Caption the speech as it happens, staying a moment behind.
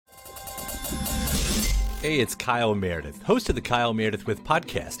Hey, it's Kyle Meredith, host of the Kyle Meredith With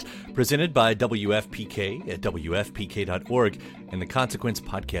podcast, presented by WFPK at WFPK.org and the Consequence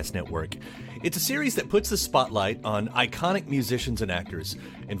Podcast Network. It's a series that puts the spotlight on iconic musicians and actors,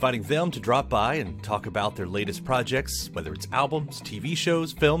 inviting them to drop by and talk about their latest projects, whether it's albums, TV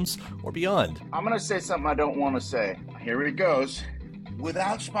shows, films, or beyond. I'm going to say something I don't want to say. Here it goes.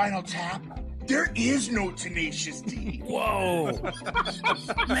 Without Spinal Tap, there is no Tenacious D. Whoa!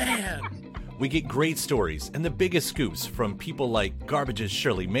 Man! We get great stories and the biggest scoops from people like Garbage's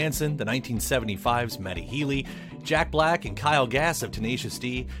Shirley Manson, the 1975's Matty Healy, Jack Black and Kyle Gass of Tenacious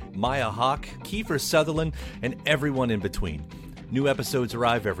D, Maya Hawke, Kiefer Sutherland, and everyone in between. New episodes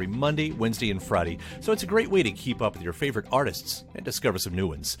arrive every Monday, Wednesday, and Friday, so it's a great way to keep up with your favorite artists and discover some new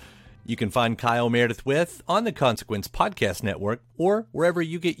ones. You can find Kyle Meredith With on the Consequence Podcast Network or wherever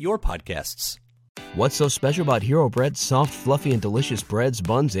you get your podcasts. What's so special about Hero Bread's soft, fluffy, and delicious breads,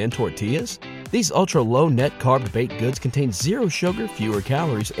 buns, and tortillas? These ultra-low net-carb baked goods contain zero sugar, fewer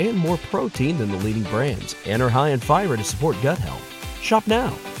calories, and more protein than the leading brands, and are high in fiber to support gut health. Shop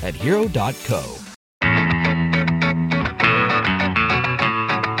now at Hero.co.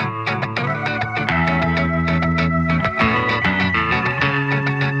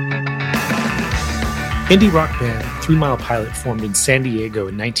 Indie rock band 3 Mile Pilot formed in San Diego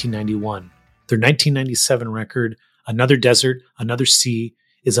in 1991. Their 1997 record, Another Desert, Another Sea,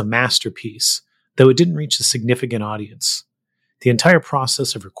 is a masterpiece, though it didn't reach a significant audience. The entire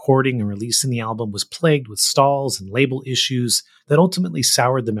process of recording and releasing the album was plagued with stalls and label issues that ultimately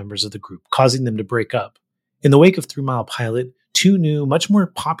soured the members of the group, causing them to break up. In the wake of 3 Mile Pilot, two new, much more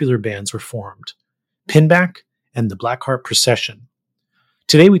popular bands were formed, Pinback and the Blackheart Procession.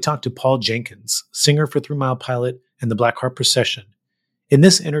 Today we talk to Pall Jenkins, singer for 3 Mile Pilot and the Blackheart Procession. In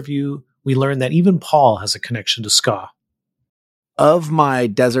this interview, we learn that even Pall has a connection to ska. Of my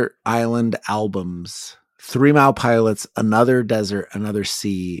desert island albums, 3 Mile Pilot's Another Desert, Another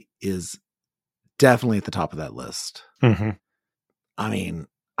Sea is definitely at the top of that list. Mm-hmm. I mean,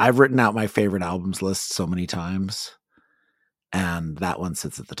 I've written out my favorite albums list so many times, and that one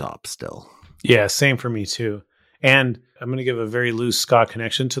sits at the top still. Yeah, same for me too. And I'm going to give a very loose ska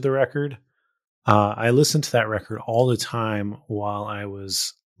connection to the record. I listened to that record all the time while I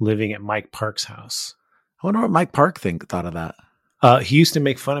was living at Mike Park's house. I wonder what Mike Park thought of that. He used to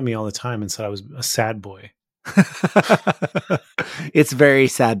make fun of me all the time and said I was a sad boy. It's very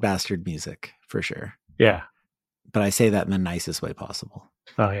sad bastard music, for sure. Yeah. But I say that in the nicest way possible.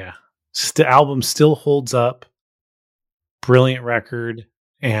 Oh, yeah. The album still holds up. Brilliant record.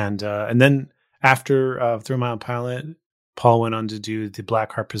 And then after 3 Mile Pilot, Pall went on to do the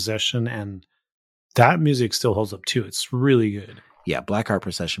Blackheart Procession, and that music still holds up too. It's really good. Yeah, Blackheart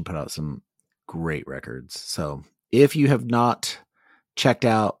Procession put out some great records. So if you have not checked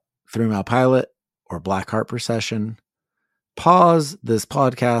out 3 Mile Pilot or Blackheart Procession, pause this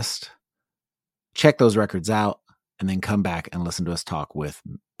podcast, check those records out, and then come back and listen to us talk with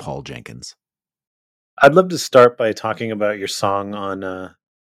Pall Jenkins. I'd love to start by talking about your song on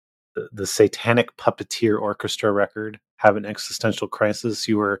the Satanic Puppeteer Orchestra record, Have an Existential Crisis.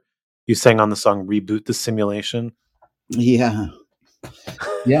 You sang on the song Reboot the Simulation. Yeah.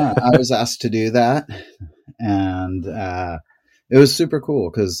 Yeah, I was asked to do that, and it was super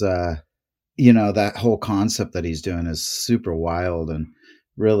cool because, that whole concept that he's doing is super wild and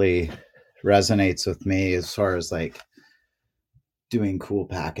really resonates with me as far as like doing cool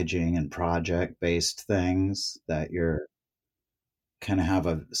packaging and project-based things that you're kind of have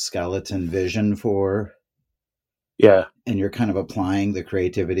a skeleton vision for. Yeah. And you're kind of applying the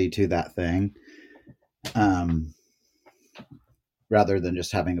creativity to that thing. Rather than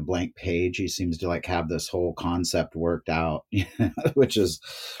just having a blank page, he seems to like have this whole concept worked out, which is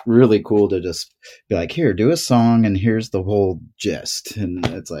really cool to just be like, here, do a song and here's the whole gist. And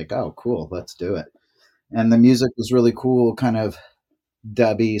it's like, oh, cool, let's do it. And the music was really cool, kind of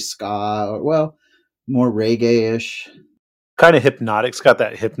dubby, ska, well, more reggae-ish. Kind of hypnotic. It's got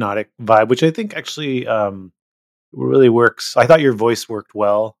that hypnotic vibe, which I think actually really works. I thought your voice worked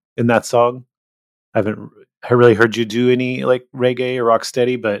well in that song. I haven't really heard you do any like reggae or rock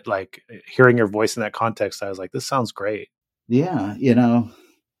steady, but like hearing your voice in that context, I was like, this sounds great. Yeah,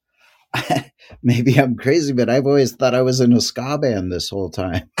 maybe I'm crazy, but I've always thought I was in a ska band this whole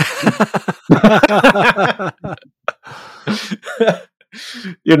time.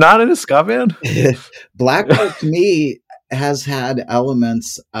 You're not in a ska band? Blackheart to me has had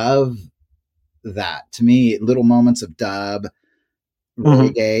elements of that. To me, little moments of dub,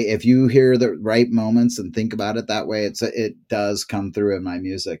 reggae. If you hear the right moments and think about it that way, it does come through in my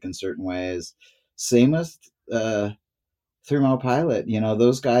music in certain ways. Same with 3 Mile Pilot.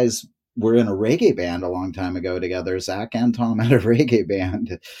 Those guys were in a reggae band a long time ago together. Zach and Tom had a reggae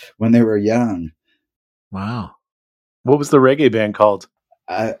band when they were young. Wow. What was the reggae band called?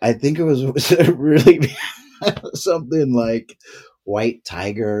 I think it was really something like White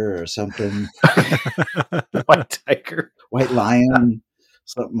Tiger or something. White Tiger. White Lion,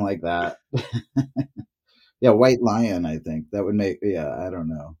 something like that. Yeah, White Lion, I think. That would make, I don't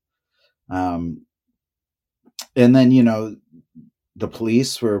know. And then, the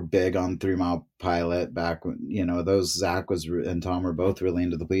Police were big on 3 Mile Pilot back when, those Zach and Tom were both really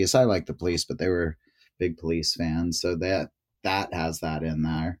into the Police. I like the Police, but they were big Police fans. So that has that in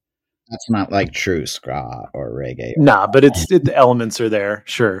there. That's not like true ska or reggae. Nah, but the elements are there.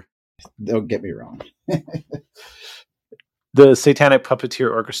 Sure. Don't get me wrong. The Satanic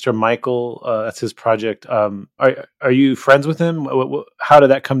Puppeteer Orchestra, Michael, that's his project. Are you friends with him? How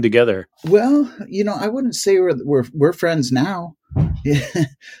did that come together? Well, I wouldn't say we're friends now.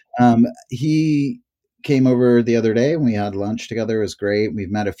 He came over the other day and we had lunch together. It was great. We've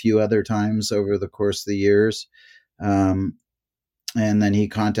met a few other times over the course of the years. And then he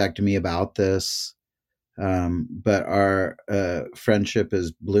contacted me about this. But our friendship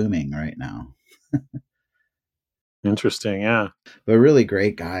is blooming right now. Interesting, yeah. But a really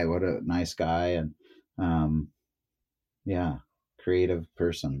great guy. What a nice guy. And creative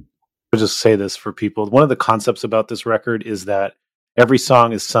person. I'll just say this for people. One of the concepts about this record is that every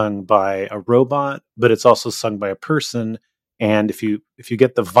song is sung by a robot, but it's also sung by a person. And if you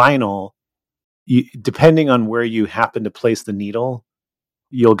get the vinyl, depending on where you happen to place the needle,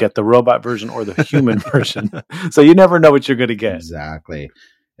 you'll get the robot version or the human version. So you never know what you're going to get. Exactly.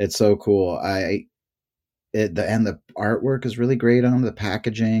 It's so cool. And the artwork is really great on the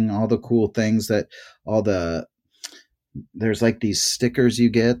packaging, all the cool things there's like these stickers you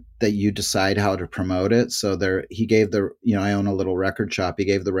get that you decide how to promote it. So he gave I own a little record shop. He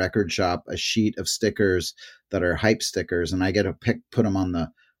gave the record shop a sheet of stickers that are hype stickers, and I get to put them on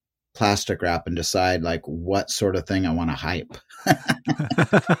the plastic wrap and decide like what sort of thing I want to hype.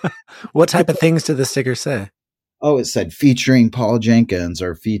 What type of things did the sticker say? Oh, it said featuring Paul Jenkins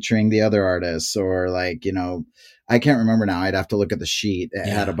or featuring the other artists, or like, I can't remember now. I'd have to look at the sheet. It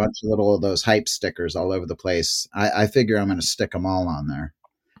had a bunch of little of those hype stickers all over the place. I figure I'm going to stick them all on there.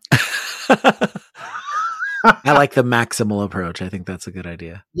 I like the maximal approach. I think that's a good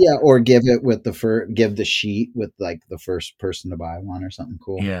idea. Yeah, or give it with give the sheet with like the first person to buy one or something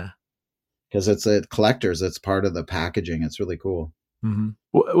cool. Yeah, because it's a collector's. It's part of the packaging. It's really cool. Mm-hmm.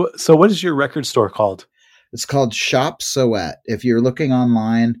 So, what is your record store called? It's called Shop Soet. If you're looking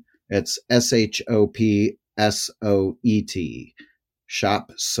online, it's SHOPSOET.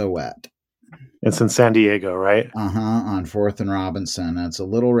 Shop Soet. It's in San Diego, right? On 4th and Robinson. It's a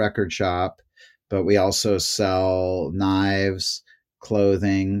little record shop, but we also sell knives,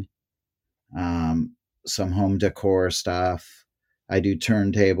 clothing, some home decor stuff. I do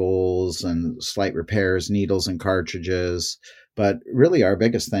turntables and slight repairs, needles and cartridges. But really our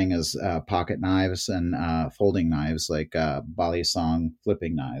biggest thing is pocket knives and folding knives, like Bali Song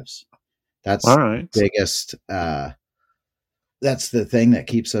flipping knives. That's all right. Biggest. That's the thing that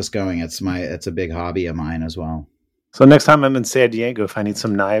keeps us going. It's a big hobby of mine as well. So next time I'm in San Diego, if I need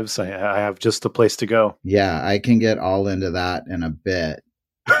some knives, I have just the place to go. Yeah, I can get all into that in a bit.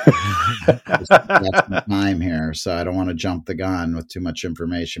 That's the time here, so I don't want to jump the gun with too much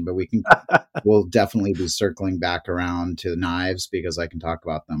information, but we'll definitely be circling back around to knives because I can talk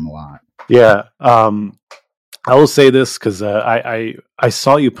about them a lot. Yeah. I will say this because I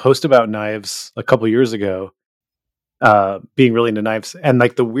saw you post about knives a couple years ago, being really into knives, and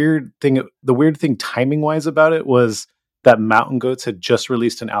like the weird thing timing wise about it was that Mountain Goats had just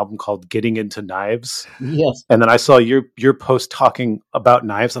released an album called Getting Into Knives. Yes. And then I saw your post talking about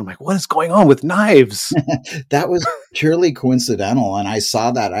knives. And I'm like, what is going on with knives? That was purely coincidental. And I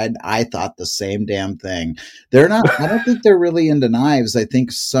saw that. I thought the same damn thing. I don't think they're really into knives. I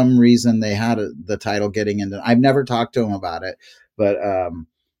think some reason they had the title Getting Into. I've never talked to them about it, but,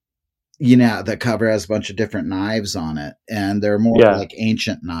 the cover has a bunch of different knives on it, and they're more like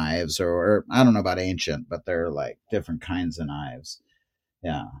ancient knives, or I don't know about ancient, but they're like different kinds of knives.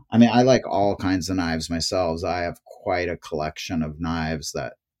 Yeah. I mean, I like all kinds of knives myself. I have quite a collection of knives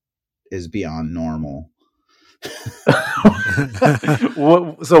that is beyond normal.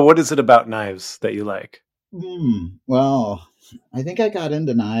 So what is it about knives that you like? Well, I think I got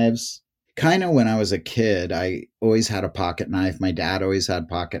into knives kind of when I was a kid. I always had a pocket knife. My dad always had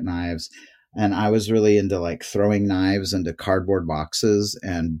pocket knives. And I was really into like throwing knives into cardboard boxes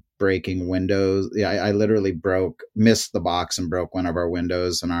and breaking windows. Yeah, I literally missed the box and broke one of our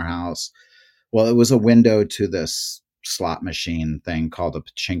windows in our house. Well, it was a window to this slot machine thing called a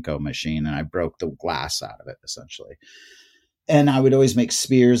pachinko machine, and I broke the glass out of it essentially. And I would always make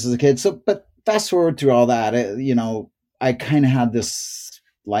spears as a kid. So, but fast forward through all that, I kind of had this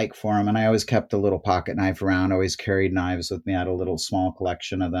like for them, and I always kept a little pocket knife around, always carried knives with me. I had a little small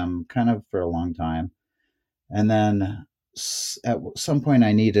collection of them kind of for a long time. And then at some point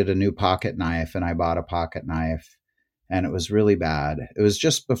I needed a new pocket knife, and I bought a pocket knife, and it was really bad. It was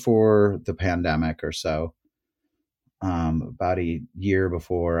just before the pandemic or so. About a year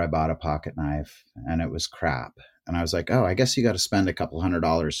before, I bought a pocket knife, and it was crap. And I was like, oh, I guess you got to spend a couple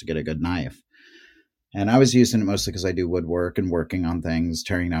 $100s to get a good knife. And I was using it mostly because I do woodwork and working on things,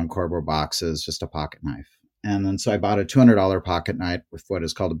 tearing down cardboard boxes, just a pocket knife. And then so I bought a $200 pocket knife with what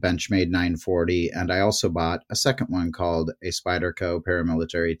is called a Benchmade 940. And I also bought a second one called a Spyderco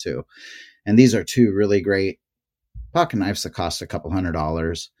Paramilitary 2. And these are two really great pocket knives that cost a couple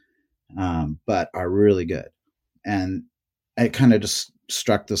 $100, but are really good. And it kind of just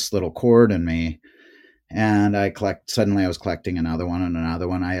struck this little chord in me. And suddenly I was collecting another one and another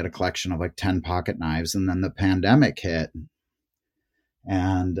one. I had a collection of like 10 pocket knives. And then the pandemic hit.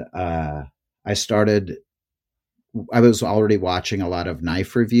 And I was already watching a lot of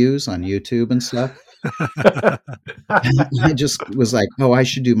knife reviews on YouTube and stuff. I just was like, oh, I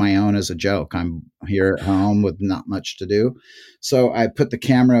should do my own as a joke. I'm here at home with not much to do. So I put the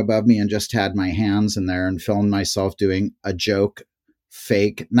camera above me and just had my hands in there and filmed myself doing a joke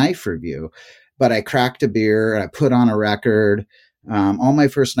fake knife review. But I cracked a beer and I put on a record. All my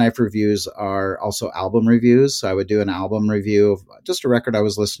first knife reviews are also album reviews. So I would do an album review of just a record I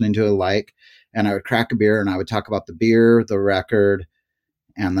was listening to, and I would crack a beer and I would talk about the beer, the record,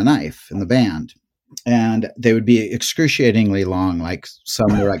 and the knife and the band. And they would be excruciatingly long, like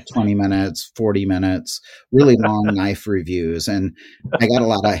some were like 20 minutes, 40 minutes, really long knife reviews. And I got a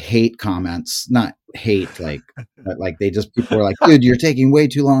lot of hate comments, not hate, but people were like, dude, you're taking way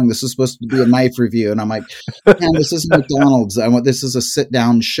too long. This is supposed to be a knife review. And I'm like, man, this isn't McDonald's. This is a sit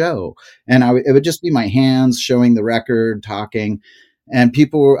down show. And it would just be my hands showing the record, talking. And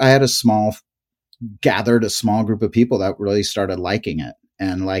I had gathered a small group of people that really started liking it.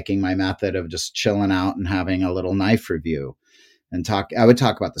 And liking my method of just chilling out and having a little knife review and I would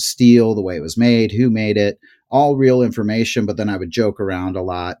talk about the steel, the way it was made, who made it, all real information. But then I would joke around a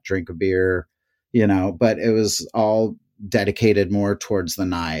lot, drink a beer, but it was all dedicated more towards the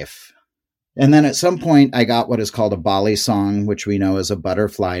knife. And then at some point I got what is called a Bali song, which we know is a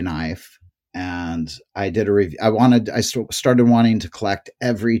butterfly knife. And I did a review. I started wanting to collect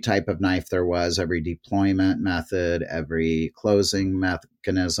every type of knife there was, every deployment method, every closing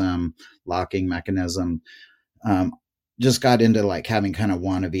mechanism, locking mechanism. Just got into like having kind of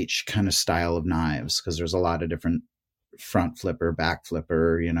one of each kind of style of knives, because there's a lot of different front flipper, back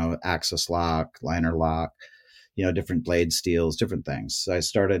flipper, axis lock, liner lock, different blade steels, different things. So I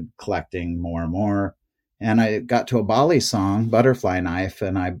started collecting more and more. And I got to a Bali song, butterfly knife,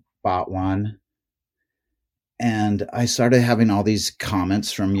 and I bought one, and I started having all these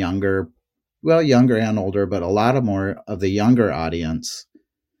comments from younger and older, but a lot of more of the younger audience.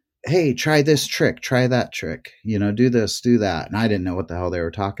 Hey, try this trick, try that trick, do this, do that. And I didn't know what the hell they were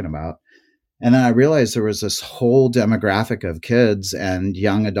talking about. And then I realized there was this whole demographic of kids and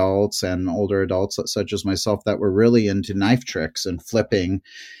young adults and older adults such as myself that were really into knife tricks and flipping.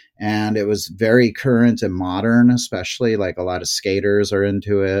 And it was very current and modern, especially like a lot of skaters are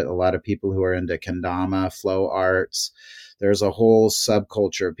into it. A lot of people who are into kendama, flow arts. There's a whole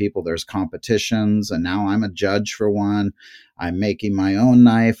subculture of people. There's competitions. And now I'm a judge for one. I'm making my own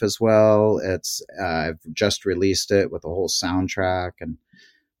knife as well. I've just released it with a whole soundtrack. And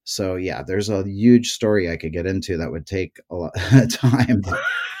so, yeah, there's a huge story I could get into that would take a lot of time.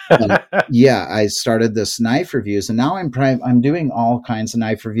 Yeah, I started this knife reviews, and now I'm doing all kinds of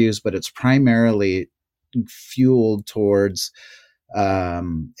knife reviews, but it's primarily fueled towards,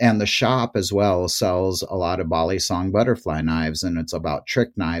 and the shop as well sells a lot of Bali Song butterfly knives, and it's about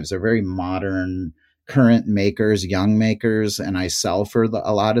trick knives. They're very modern, current makers, young makers, and I sell for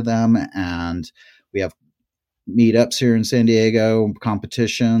a lot of them. And we have meetups here in San Diego,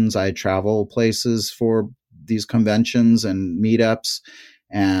 competitions. I travel places for these conventions and meetups.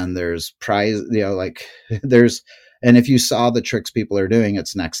 And there's and if you saw the tricks people are doing,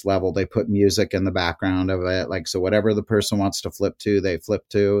 it's next level. They put music in the background of it. So whatever the person wants to flip to, they flip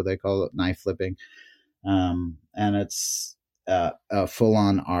to. They call it knife flipping. And it's a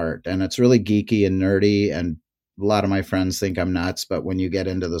full-on art. And it's really geeky and nerdy. And a lot of my friends think I'm nuts. But when you get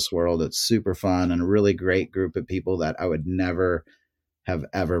into this world, it's super fun and a really great group of people that I would never have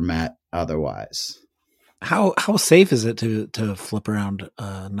ever met otherwise. How safe is it to flip around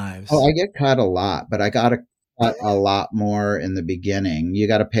knives? Oh, I get caught a lot, but I got cut a lot more in the beginning. You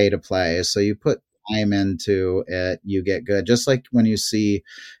got to pay to play. So you put time into it, you get good. Just like when you see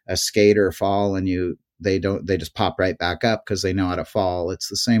a skater fall and they just pop right back up because they know how to fall. It's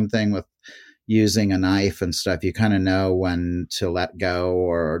the same thing with using a knife and stuff. You kind of know when to let go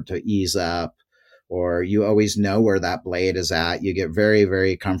or to ease up, or you always know where that blade is at. You get very,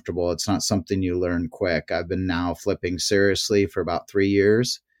 very comfortable. It's not something you learn quick. I've been now flipping seriously for about 3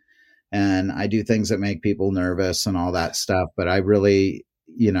 years, and I do things that make people nervous and all that stuff. But I really,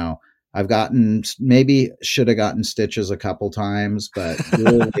 I've maybe should have gotten stitches a couple times, but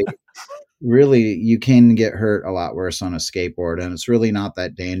really you can get hurt a lot worse on a skateboard, and it's really not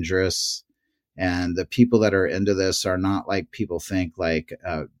that dangerous. And the people that are into this are not like people think, like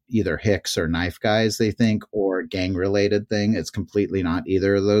either hicks or knife guys, they think, or gang related thing. It's completely not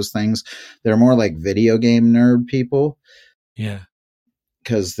either of those things. They're more like video game nerd people. Yeah.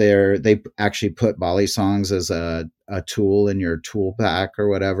 Because they actually put volley songs as a tool in your tool pack or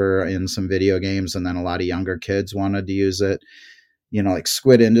whatever in some video games. And then a lot of younger kids wanted to use it. Like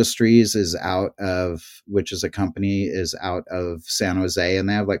Squid Industries which is a company, is out of San Jose, and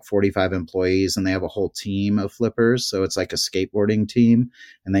they have like 45 employees, and they have a whole team of flippers. So it's like a skateboarding team,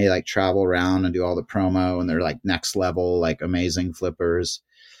 and they like travel around and do all the promo, and they're like next level, like amazing flippers.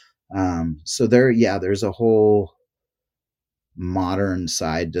 So there's a whole modern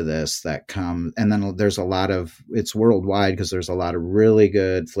side to this that comes, and then there's it's worldwide because there's a lot of really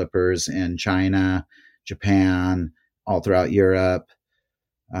good flippers in China, Japan, all throughout Europe,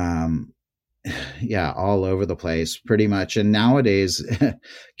 all over the place pretty much. And nowadays,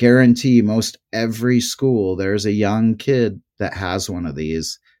 guarantee most every school there's a young kid that has one of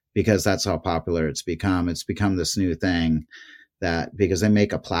these, because that's how popular it's become. It's become this new thing because they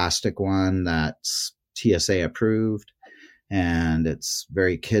make a plastic one that's TSA approved, and it's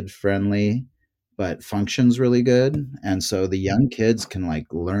very kid friendly, but functions really good. And so the young kids can like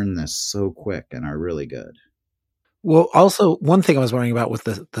learn this so quick and are really good. Well, also one thing I was wondering about with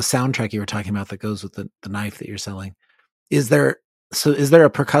the soundtrack you were talking about that goes with the knife that you're selling, is there a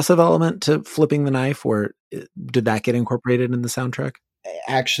percussive element to flipping the knife, or did that get incorporated in the soundtrack?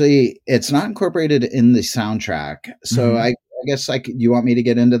 Actually, it's not incorporated in the soundtrack. So I guess you want me to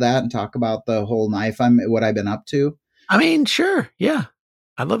get into that and talk about the whole knife, what I've been up to? I mean, sure. Yeah.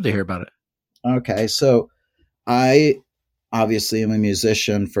 I'd love to hear about it. Okay. So I obviously am a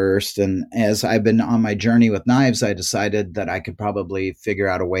musician first. And as I've been on my journey with knives, I decided that I could probably figure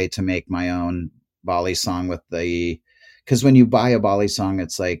out a way to make my own volley song because when you buy a volley song,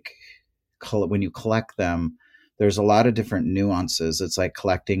 it's like when you collect them, there's a lot of different nuances. It's like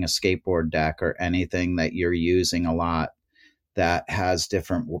collecting a skateboard deck or anything that you're using a lot that has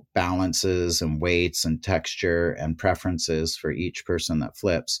different balances and weights and texture and preferences for each person that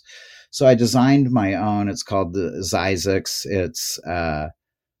flips. So I designed my own. It's called the Zizix. It's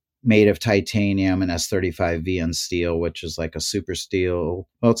made of titanium and S35V and steel, which is like a super steel.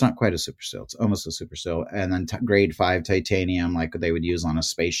 Well, it's not quite a super steel. It's almost a super steel. And then grade 5 titanium, like they would use on a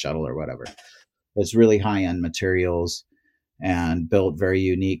space shuttle or whatever. It's really high-end materials and built very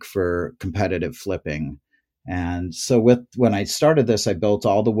unique for competitive flipping. And so when I started this, I built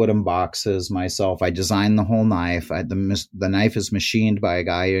all the wooden boxes myself. I designed the whole knife. The knife is machined by a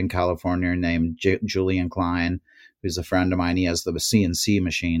guy in California named Julian Klein, who's a friend of mine. He has the CNC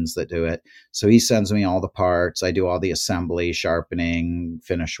machines that do it. So he sends me all the parts. I do all the assembly, sharpening,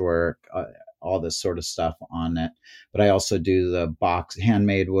 finish work, all this sort of stuff on it. But I also do the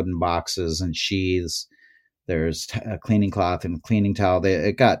handmade wooden boxes and sheaths. There's a cleaning cloth and cleaning towel.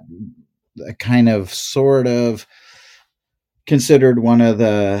 It got kind of sort of considered one of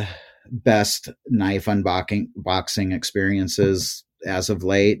the best knife unboxing experiences as of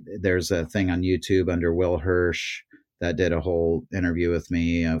late. There's a thing on YouTube under Will Hirsch that did a whole interview with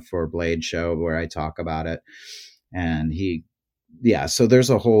me for Blade Show where I talk about it. And so there's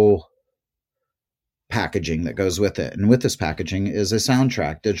a whole packaging that goes with it. And with this packaging is a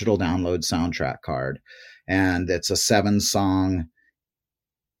soundtrack, digital download soundtrack card. And it's a 7-song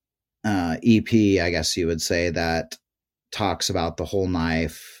EP, I guess you would say, that talks about the whole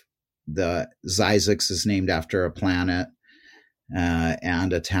knife. The Zizix is named after a planet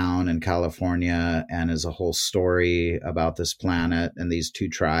and a town in California, and is a whole story about this planet and these 2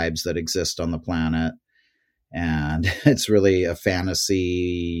 tribes that exist on the planet. And it's really a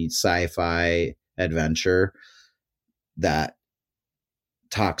fantasy sci-fi adventure that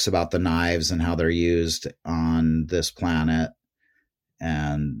talks about the knives and how they're used on this planet.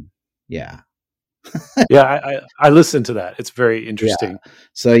 And yeah. Yeah, I listened to that. It's very interesting.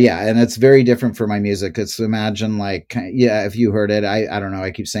 So yeah, and it's very different for my music. It's imagine like, yeah, if you heard it, I don't know.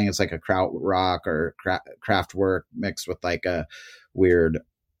 I keep saying it's like a kraut rock or craft work mixed with like a weird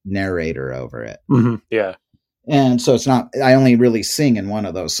narrator over it. Mm-hmm. Yeah. And so it's not, I only really sing in one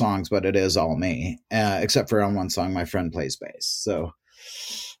of those songs, but it is all me, except for on one song, my friend plays bass. So,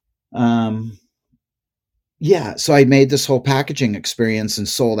 yeah, so I made this whole packaging experience and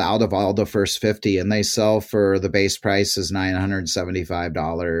sold out of all the first 50, and they sell for the base price is $975.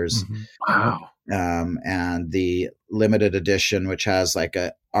 Mm-hmm. Wow. And the limited edition, which has like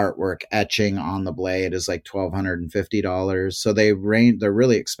a artwork etching on the blade, is like $1,250. So they're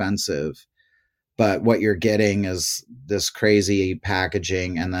really expensive. But what you're getting is this crazy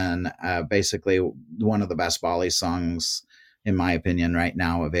packaging, and then basically one of the best Bali songs, in my opinion, right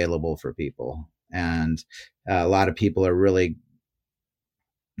now available for people. And a lot of people are really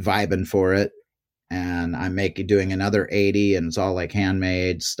vibing for it. And I'm doing another 80, and it's all like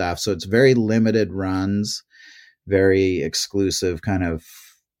handmade stuff. So it's very limited runs, very exclusive kind of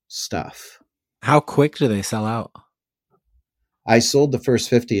stuff. How quick do they sell out? I sold the first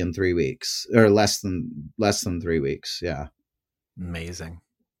 50 in 3 weeks, or less than 3 weeks. Yeah. Amazing.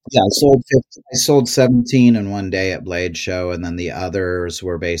 Yeah, I sold 17 in one day at Blade Show, and then the others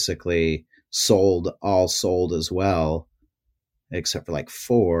were basically all sold as well, except for like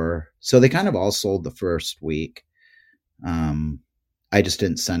 4. So they kind of all sold the first week. I just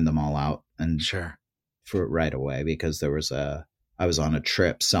didn't send them all out and sure for right away because I was on a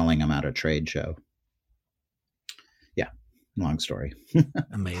trip selling them at a trade show. Yeah, long story.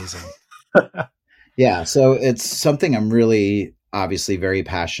 Amazing. Yeah, so it's something I'm really obviously very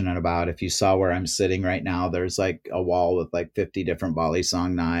passionate about. If you saw where I'm sitting right now, there's like a wall with like 50 different Bali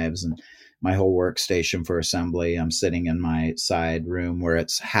song knives and my whole workstation for assembly. I'm sitting in my side room where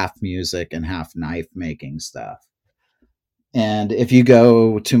it's half music and half knife making stuff. And if you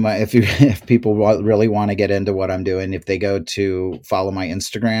go to if people really want to get into what I'm doing, if they go to follow my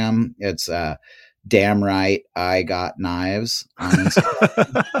Instagram, it's damn right I got knives on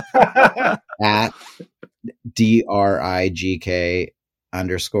Instagram at DRIGK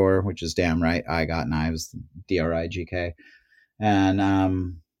 _, which is damn right I got knives, DRIGK.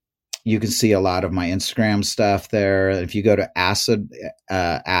 And you can see a lot of my Instagram stuff there. If you go to at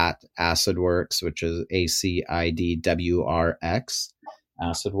Acidworks, which is ACIDWRX,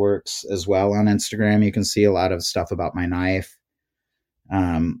 Acidworks as well on Instagram, you can see a lot of stuff about my knife.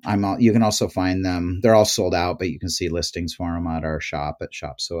 You can also find them. They're all sold out, but you can see listings for them at our shop at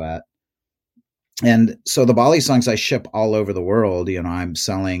Shop Soet. And so the Bali songs I ship all over the world. You know,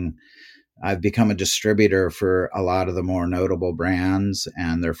 I've become a distributor for a lot of the more notable brands,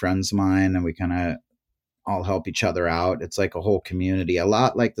 and they're friends of mine, and we kind of all help each other out. It's like a whole community, a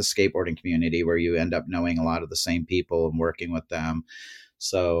lot like the skateboarding community, where you end up knowing a lot of the same people and working with them.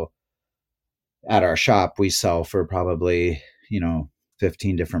 So at our shop, we sell for probably,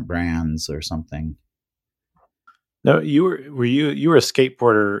 15 different brands or something. No, you were a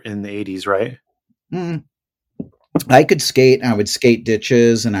skateboarder in the 80s, right? Mm. I could skate. I would skate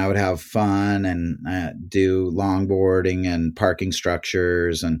ditches, and I would have fun and do longboarding and parking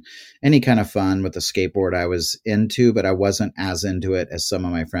structures and any kind of fun with the skateboard I was into, but I wasn't as into it as some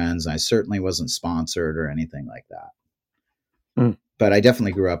of my friends. I certainly wasn't sponsored or anything like that. Mm. But I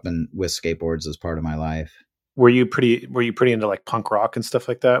definitely grew up with skateboards as part of my life. Were you pretty into like punk rock and stuff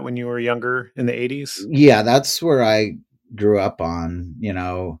like that when you were younger in the 80s? Yeah, that's where I grew up on,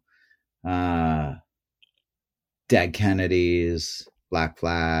 Dead Kennedys, Black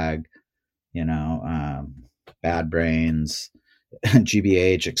Flag, Bad Brains,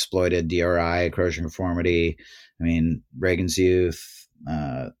 GBH, Exploited, DRI, Corrosion Conformity. I mean, Reagan's Youth,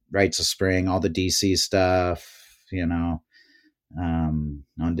 Rites of Spring, all the DC stuff,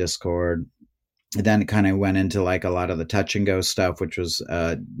 on Discord. And then it kind of went into like a lot of the touch and go stuff, which was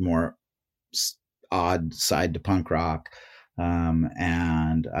more odd side to punk rock.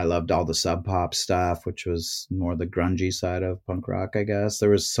 And I loved all the Sub Pop stuff, which was more the grungy side of punk rock, I guess. There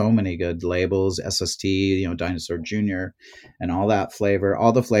was so many good labels, SST, Dinosaur Jr., and all that flavor,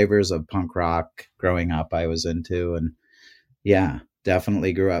 all the flavors of punk rock growing up I was into. And yeah,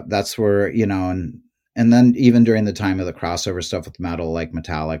 definitely grew up. That's where, and then even during the time of the crossover stuff with metal, like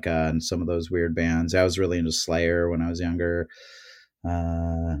Metallica and some of those weird bands, I was really into Slayer when I was younger.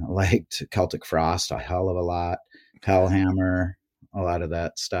 I liked Celtic Frost a hell of a lot, Hellhammer, a lot of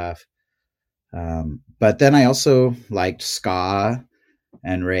that stuff. But then I also liked ska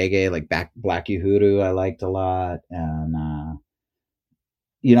and reggae, like Black Uhuru I liked a lot. And,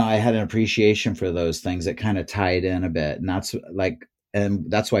 I had an appreciation for those things that kind of tied in a bit. And that's like and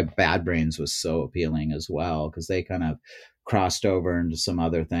that's why Bad Brains was so appealing as well, because they kind of crossed over into some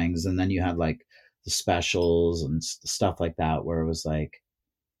other things. And then you had like the Specials and stuff like that, where it was like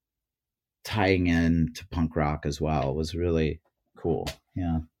tying in to punk rock as well. It was really cool.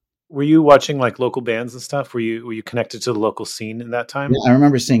 Yeah. Were you watching like local bands and stuff? Were you connected to the local scene in that time? Yeah, I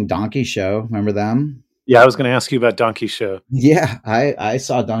remember seeing Donkey Show. Remember them? Yeah, I was going to ask you about Donkey Show. Yeah, I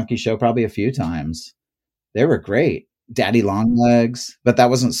saw Donkey Show probably a few times. They were great. Daddy Longlegs, but that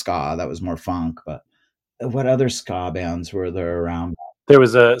wasn't ska. That was more funk. But what other ska bands were there around? There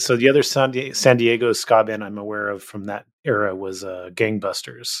was the other San Diego ska band I'm aware of from that era was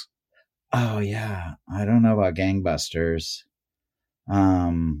Gangbusters. Oh yeah, I don't know about Gangbusters.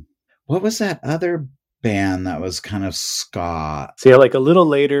 What was that other band that was kind of ska? So yeah, like a little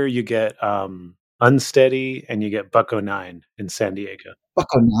later you get Unsteady and you get Bucko 9 in San Diego.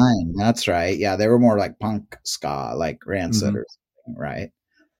 Bucko 9, that's right. Yeah, they were more like punk ska, like Rancid or something, right?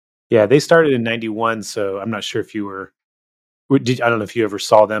 Yeah, they started in 91, so I'm not sure if you were I don't know if you ever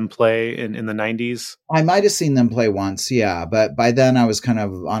saw them play in the 90s. I might have seen them play once, yeah, but by then I was kind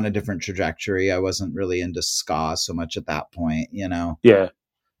of on a different trajectory. I wasn't really into ska so much at that point, you know? Yeah.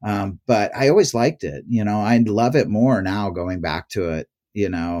 But I always liked it, you know? I love it more now going back to it, you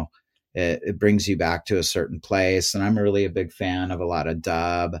know? It brings you back to a certain place. And I'm really a big fan of a lot of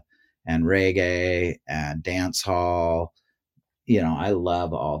dub and reggae and dance hall. You know, I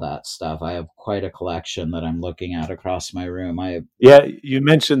love all that stuff. I have quite a collection that I'm looking at across my room. Yeah, you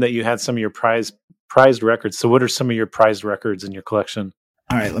mentioned that you had some of your prized records. So what are some of your prized records in your collection?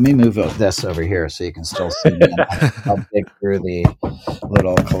 All right, let me move this over here so you can still see me. I'll dig through the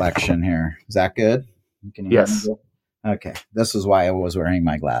little collection here. Is that good? Can you yes. hear me? Okay, this is why I was wearing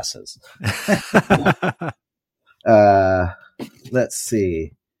my glasses. Let's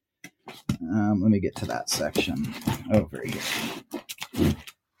see. Let me get to that section over here.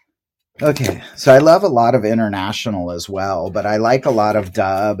 Okay, so I love a lot of international as well, but I like a lot of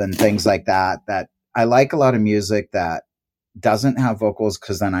dub and things like that. That I like a lot of music that doesn't have vocals,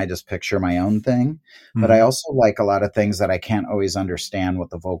 because then I just picture my own thing. Mm-hmm. But I also like a lot of things that I can't always understand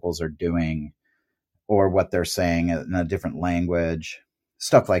what the vocals are doing or what they're saying in a different language,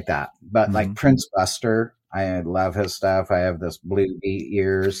 stuff like that. But like Prince Buster, I love his stuff. I have this blue beat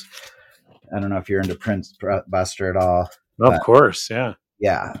ears. I don't know if you're into Prince Buster at all. Of course, yeah.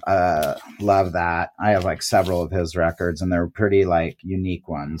 Yeah, love that. I have like several of his records, and they're pretty like unique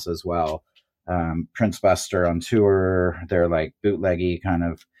ones as well. Prince Buster on tour, they're like bootleggy kind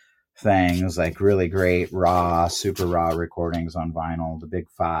of things, like really great super raw recordings on vinyl, the Big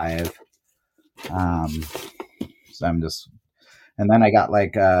Five. So I'm just, and then I got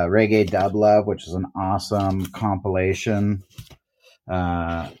like Reggae Dub Love, which is an awesome compilation.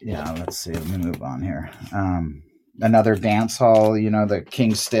 Yeah, let's see, let me move on here. Another dance hall, you know, the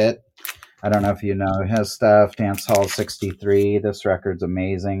King Stitt. I don't know if you know his stuff. Dance Hall 63. This record's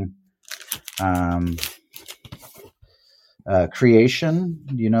amazing. Creation.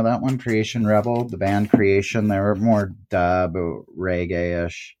 Do you know that one? Creation Rebel, the band Creation. They were more dub or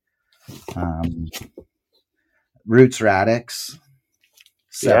reggae-ish. Roots Radix.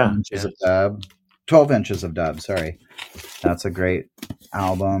 7 inches of dub. 12 inches of dub, sorry. That's a great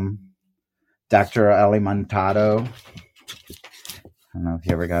album. Dr. Alimentado. I don't know if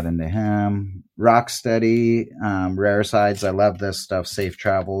you ever got into him. Rocksteady, Rare Sides. I love this stuff. Safe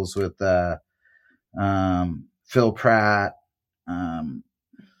Travels with Phil Pratt,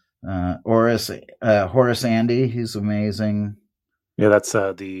 Horace Andy. He's amazing. Yeah, that's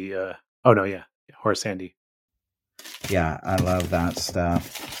Horace Andy. Yeah, I love that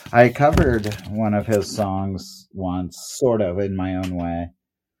stuff. I covered one of his songs once, sort of in my own way.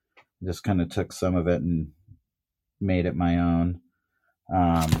 Just kind of took some of it and made it my own.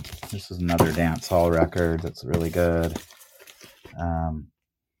 This is another dance hall record that's really good. The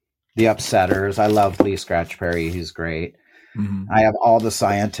Upsetters. I love Lee Scratch Perry. He's great. Mm-hmm. I have all the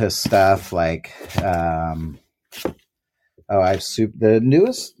Scientist stuff, like the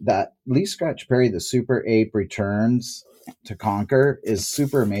newest, that Lee Scratch Perry, the Super Ape Returns to Conquer, is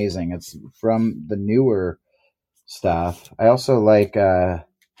super amazing. It's from the newer stuff. I also like Dial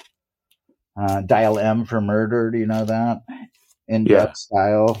M for Murder. Do you know that? In depth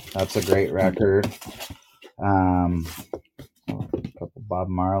style. That's a great record. A couple Bob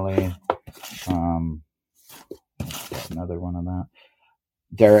Marley. Another one of that.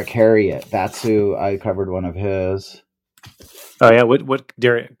 Derek Harriott. That's who I covered one of his. Oh yeah, what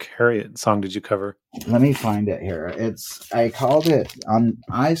Derek Harriott song did you cover? Let me find it here. I called it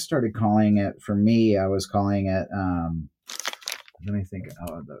I started calling it, for me, I was calling it let me think.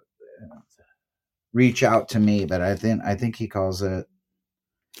 Reach Out to Me, but I think he calls it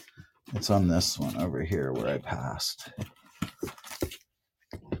It's on this one over here where I passed.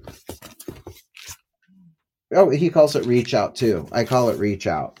 Oh, he calls it Reach Out too. I call it Reach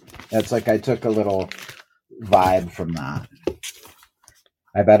Out. That's like I took a little vibe from that.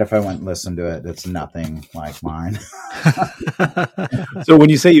 I bet if I went and listened to it, it's nothing like mine. So when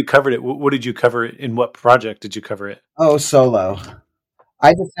you say you covered it, what did you cover it in? What project did you cover it? Oh, solo.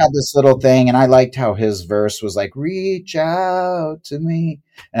 I just had this little thing, and I liked how his verse was like, reach out to me.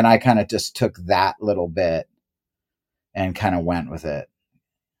 And I kind of just took that little bit and kind of went with it.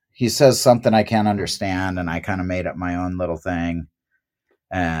 He says something I can't understand, and I kind of made up my own little thing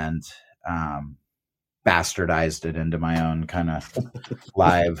and bastardized it into my own kind of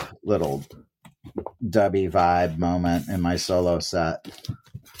live little dubby vibe moment in my solo set.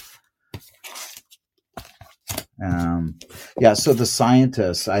 Yeah, so the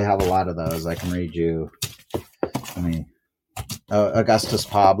scientists, I have a lot of those. I can read you. Augustus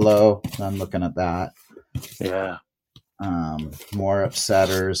Pablo, I'm looking at that. Yeah. More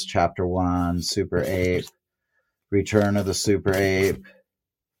Upsetters, Chapter 1, Super Ape, Return of the Super Ape.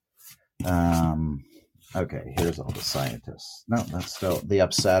 Okay, here's all the scientists. No, that's still the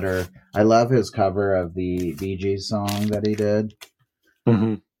Upsetter. I love his cover of the Bee Gees song that he did.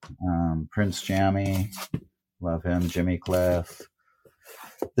 Mm-hmm. Prince Jammy, love him. Jimmy Cliff.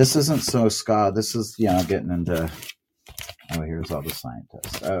 This isn't so ska. This is, getting into. Oh, here's all the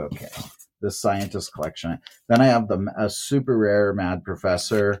scientists. Okay, the scientist collection. Then I have a super rare Mad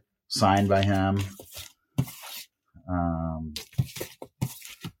Professor signed by him.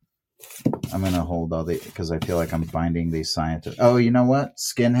 I'm going to hold all the, because I feel like I'm finding these scientists. Oh, you know what?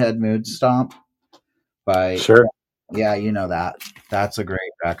 Skinhead Mood Stomp by. Sure. Yeah, you know that. That's a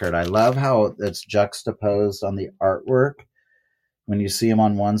great record. I love how it's juxtaposed on the artwork. When you see them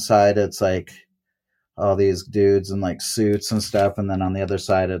on one side, it's like all these dudes in like suits and stuff. And then on the other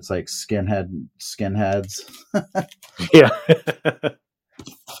side, it's like skinheads. Yeah.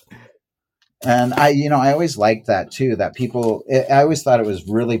 And I always liked that too, that people, I always thought it was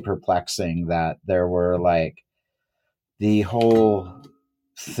really perplexing that there were like the whole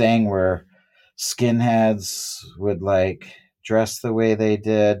thing where skinheads would like dress the way they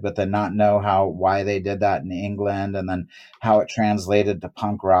did, but then not know why they did that in England, and then how it translated to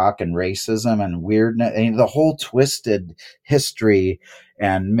punk rock and racism and weirdness, and the whole twisted history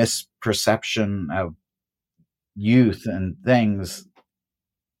and misperception of youth and things.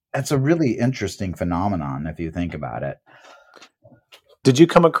 It's a really interesting phenomenon if you think about it. Did you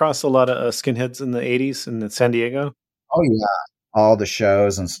come across a lot of skinheads in the 80s in San Diego? Oh yeah, all the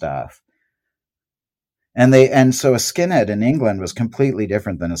shows and stuff. And so a skinhead in England was completely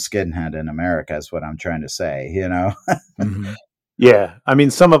different than a skinhead in America, is what I'm trying to say, Mm-hmm. Yeah. I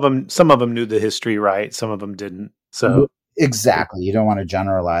mean, some of them knew the history, right? Some of them didn't. So exactly. You don't want to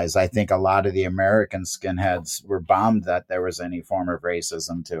generalize. I think a lot of the American skinheads were bummed that there was any form of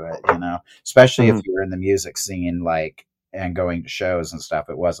racism to it, especially if you were in the music scene, like, and going to shows and stuff.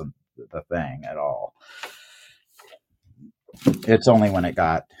 It wasn't the thing at all. It's only when it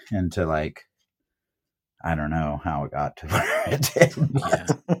got into like, I don't know how it got to where it did.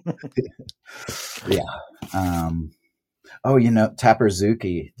 Yeah.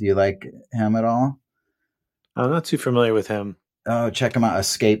 Taperzuki. Do you like him at all? I'm not too familiar with him. Oh, check him out.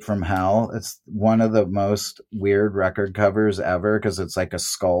 Escape from Hell. It's one of the most weird record covers ever because it's like a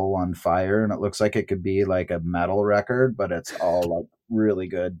skull on fire and it looks like it could be like a metal record, but it's all like really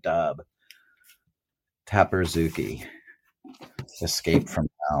good dub. Taperzuki. Escape from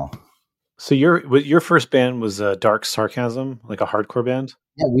Hell. So your first band was Dark Sarcasm, like a hardcore band?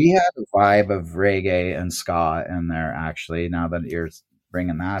 Yeah, we had a vibe of reggae and ska in there, actually, now that you're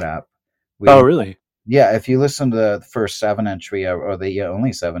bringing that up. Oh, really? Yeah, if you listen to the first 7-inch we ever, or the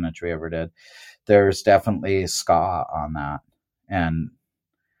only 7-inch we ever did, there's definitely ska on that. And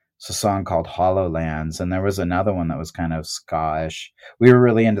it's a song called Hollow Lands, and there was another one that was kind of ska-ish. We were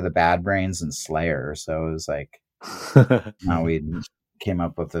really into the Bad Brains and Slayer, so it was like, now we came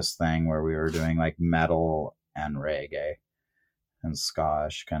up with this thing where we were doing like metal and reggae and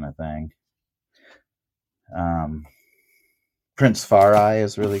ska-ish kind of thing. Prince Far Eye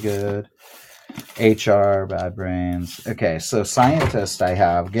is really good. HR, Bad Brains. Okay, so Scientist I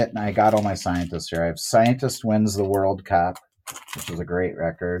got all my Scientists here. I have Scientist Wins the World Cup, which is a great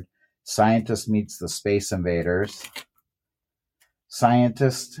record. Scientist Meets the Space Invaders.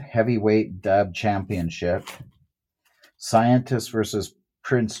 Scientist Heavyweight Dub Championship. Scientist versus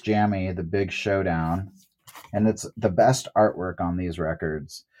Prince Jammy, The Big Showdown. And it's the best artwork on these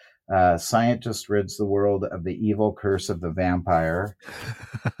records. Scientist rids the world of the evil curse of the vampire.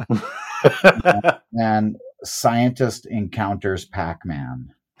 And Scientist encounters Pac-Man.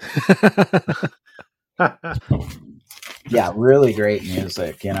 Yeah, really great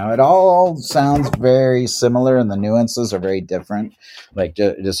music. You know, it all sounds very similar, and the nuances are very different. Like,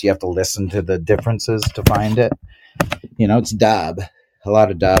 just you have to listen to the differences to find it. You know, it's dub. A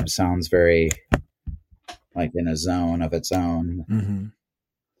lot of dub sounds very like in a zone of its own.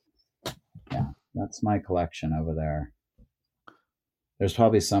 Mm-hmm. Yeah, that's my collection over there. There's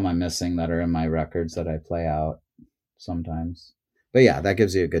probably some I'm missing that are in my records that I play out sometimes. But yeah, that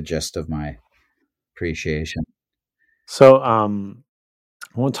gives you a good gist of my appreciation. So, I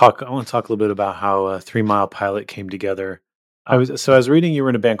want to talk a little bit about how 3 Mile Pilot came together. I was reading you were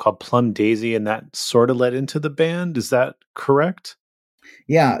in a band called Plum Daisy, and that sort of led into the band. Is that correct?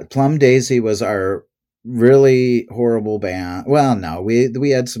 Yeah, Plum Daisy was our really horrible band. Well, no,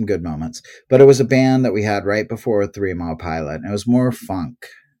 we had some good moments, but it was a band that we had right before 3 Mile Pilot, and it was more funk,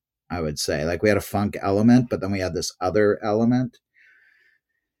 I would say. Like, we had a funk element, but then we had this other element.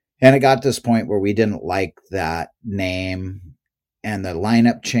 And it got to this point where we didn't like that name, and the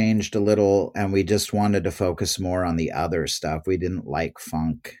lineup changed a little, and we just wanted to focus more on the other stuff. We didn't like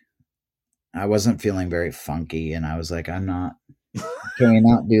funk. I wasn't feeling very funky, and I was like, can we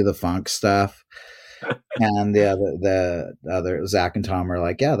not do the funk stuff? And the other Zach and Tom were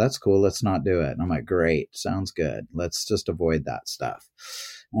like, yeah, that's cool. Let's not do it. And I'm like, great. Sounds good. Let's just avoid that stuff.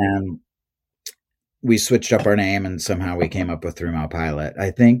 And we switched up our name, and somehow we came up with 3 Mile Pilot.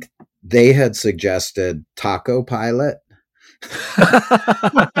 I think they had suggested Taco Pilot.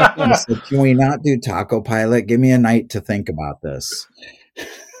 I said, can we not do Taco Pilot? Give me a night to think about this.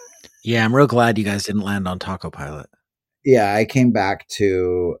 Yeah, I'm real glad you guys didn't land on Taco Pilot. Yeah, I came back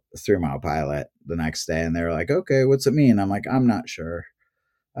to 3 Mile Pilot the next day, and they were like, okay, what's it mean? I'm like, I'm not sure.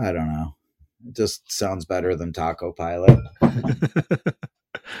 I don't know. It just sounds better than Taco Pilot.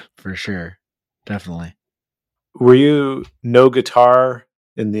 For sure. Definitely. Were you no guitar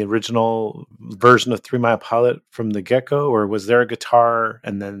in the original version of 3 Mile Pilot from the get-go, or was there a guitar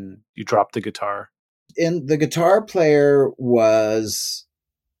and then you dropped the guitar? And the guitar player was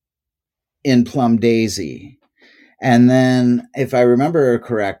in Plum Daisy. And then, if I remember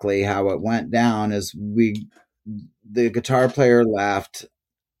correctly, how it went down is the guitar player left.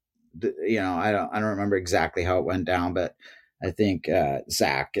 You know, I don't remember exactly how it went down, but I think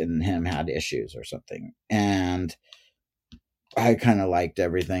Zach and him had issues or something. And I kind of liked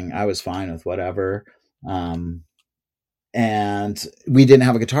everything. I was fine with whatever. And we didn't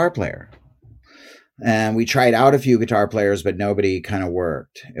have a guitar player. And we tried out a few guitar players, but nobody kind of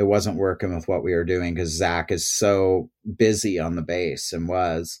worked. It wasn't working with what we were doing because Zach is so busy on the bass and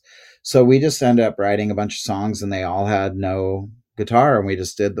was. So we just ended up writing a bunch of songs, and they all had no guitar. And we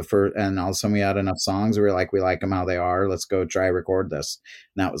just did the first, and all of a sudden we had enough songs. We were like, we like them how they are. Let's go try record this.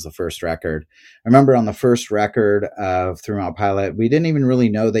 And that was the first record. I remember on the first record of 3 Mile Pilot, we didn't even really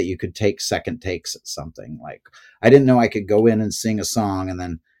know that you could take second takes at something. Like, I didn't know I could go in and sing a song and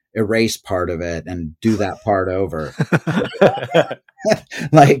then erase part of it and do that part over.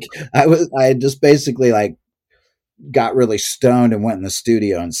 Like, I just basically like got really stoned and went in the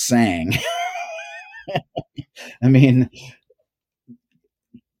studio and sang. I mean,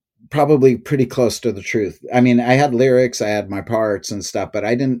 probably pretty close to the truth. I mean, I had lyrics, I had my parts and stuff, but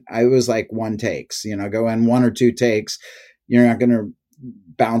I was like one takes, you know, go in 1 or 2 takes. You're not going to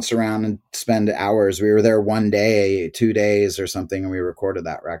bounce around and spend hours. We were there one day, 2 days or something, and we recorded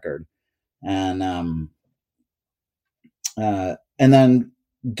that record. And then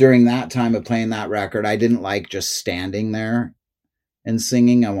during that time of playing that record, I didn't like just standing there and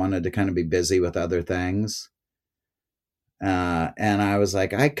singing. I wanted to kind of be busy with other things. And I was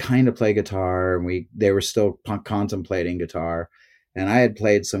like, I kind of play guitar, and they were still contemplating guitar, and I had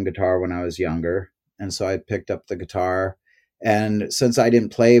played some guitar when I was younger. And so I picked up the guitar. And since I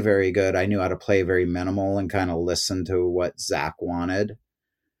didn't play very good, I knew how to play very minimal and kind of listen to what Zach wanted,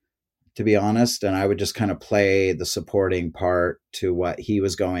 to be honest. And I would just kind of play the supporting part to what he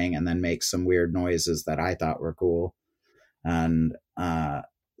was going, and then make some weird noises that I thought were cool. And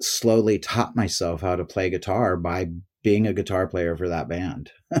slowly taught myself how to play guitar by being a guitar player for that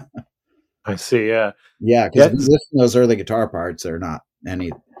band. I see. Yeah. Yeah. Because if you listen to those early guitar parts, they're not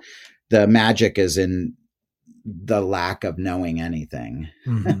the magic is in the lack of knowing anything.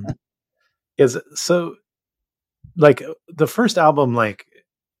 Mm-hmm. So like the first album, like,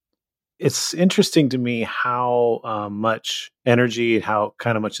 it's interesting to me how much energy and how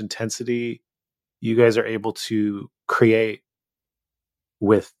kind of much intensity you guys are able to create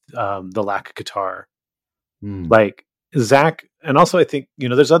with the lack of guitar. Like Zach, and also I think, you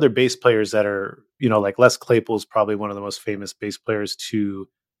know, there's other bass players that are, you know, like Les Claypool's probably one of the most famous bass players to,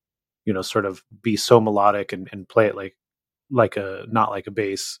 you know, sort of be so melodic and play it like not like a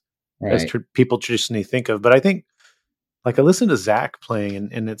bass as Right. people traditionally think of. But I think, like, I listen to Zach playing,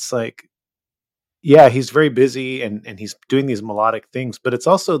 and it's like, yeah, he's very busy and he's doing these melodic things, but it's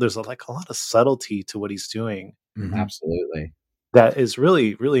also, there's like a lot of subtlety to what he's doing Absolutely. that is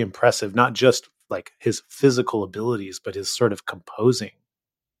really, really impressive. Not just like his physical abilities, but his sort of composing.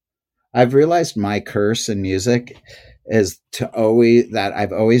 I've realized my curse in music is that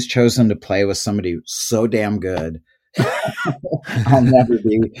I've always chosen to play with somebody so damn good. I'll never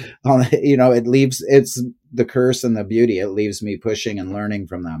be, it's the curse and the beauty. It leaves me pushing and learning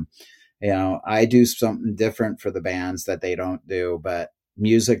from them. I do something different for the bands that they don't do, but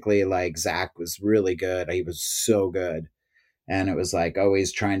musically, like, Zach was really good. He was so good. And it was like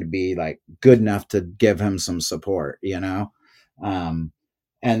always trying to be like good enough to give him some support,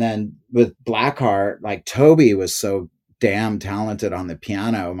 and then with Blackheart, like, Toby was so damn talented on the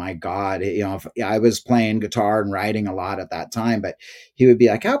piano. My God, if I was playing guitar and writing a lot at that time, but he would be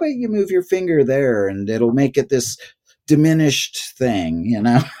like, how about you move your finger there and it'll make it this diminished thing,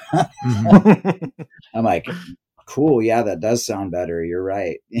 I'm like, cool. Yeah, that does sound better. You're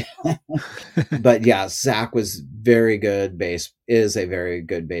right. But yeah, Zach was is a very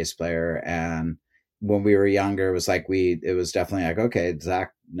good bass player. And when we were younger, it was definitely like, okay,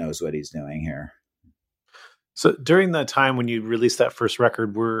 Zach knows what he's doing here. So during that time when you released that first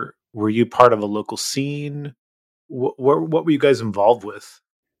record, were you part of a local scene? What were you guys involved with?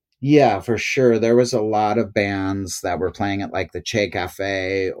 Yeah, for sure. There was a lot of bands that were playing at like the Che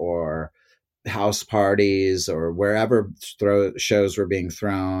Cafe or house parties or wherever shows were being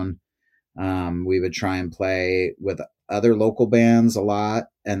thrown. We would try and play with other local bands a lot,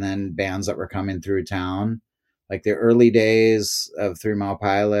 and then bands that were coming through town. Like the early days of 3 Mile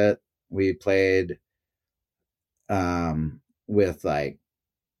Pilot, we played with like,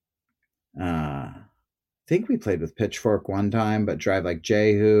 I think we played with Pitchfork one time, but Drive Like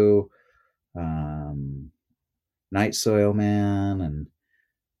Jehu, Night Soil Man, and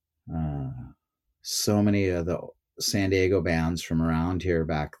so many of the San Diego bands from around here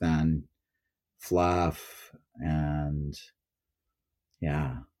back then. Fluff and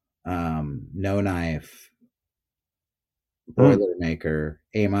No Knife, Boilermaker,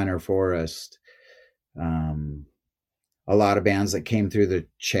 A Minor Forest, a lot of bands that came through the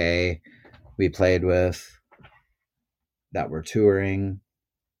Che we played with that were touring.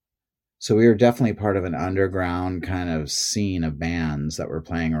 So we were definitely part of an underground kind of scene of bands that were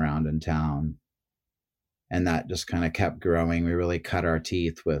playing around in town. And that just kind of kept growing. We really cut our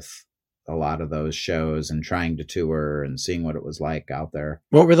teeth with a lot of those shows and trying to tour and seeing what it was like out there.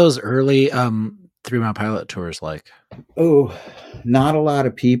 What were those early 3 Mile Pilot tours like? Oh, not a lot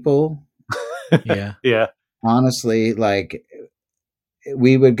of people. Yeah. Yeah. Honestly, like,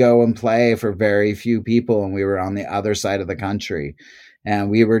 we would go and play for very few people, and we were on the other side of the country,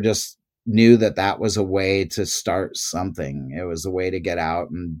 and we were just knew that was a way to start something. It was a way to get out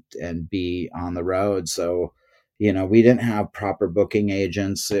and be on the road. So, we didn't have proper booking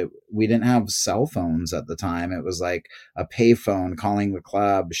agents. We didn't have cell phones at the time. It was like a payphone, calling the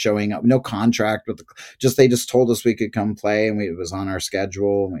club, showing up, no contract with they just told us we could come play, and it was on our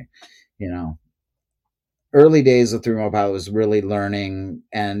schedule. And early days of 3 Mile Pilot was really learning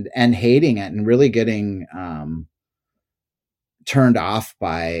and hating it, and really getting turned off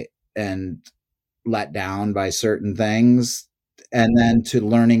by and let down by certain things, and then to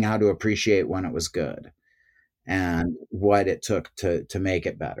learning how to appreciate when it was good and what it took to make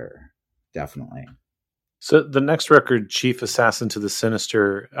it better. Definitely. So the next record, Chief Assassin to the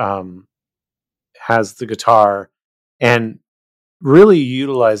Sinister, has the guitar and really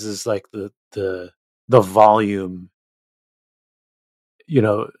utilizes like the volume.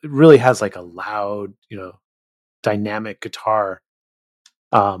 It really has like a loud, dynamic guitar.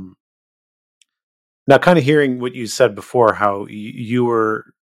 Now, kind of hearing what you said before, how you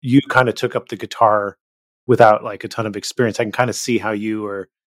kind of took up the guitar without like a ton of experience. I can kind of see how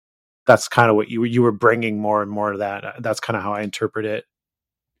that's kind of what you were bringing more and more of that. That's kind of how I interpret it.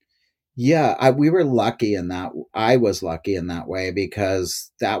 Yeah, we were lucky in that. I was lucky in that way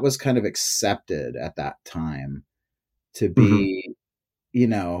because that was kind of accepted at that time to be,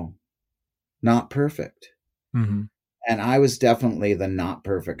 not perfect. Mm-hmm. And I was definitely the not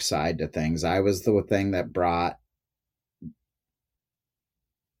perfect side to things. I was the thing that brought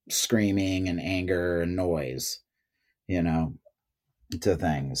screaming and anger and noise, to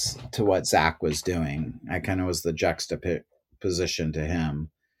things, to what Zach was doing. I kind of was the juxtaposition to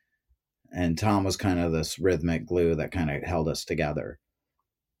him. And Tom was kind of this rhythmic glue that kind of held us together.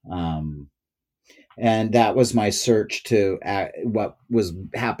 And that was my search to, what was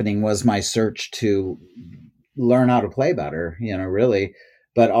happening was my search to learn how to play better, really.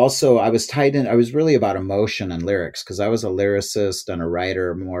 But also I was tied in, I was really about emotion and lyrics because I was a lyricist and a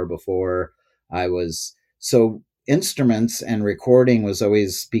writer more before I was. So instruments and recording was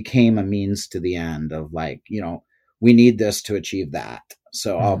always became a means to the end of like, we need this to achieve that.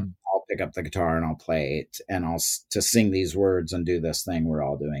 So I'll pick up the guitar and I'll play it and to sing these words and do this thing we're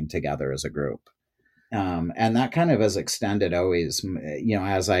all doing together as a group. And that kind of has extended always,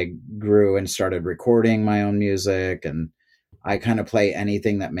 as I grew and started recording my own music, and I kind of play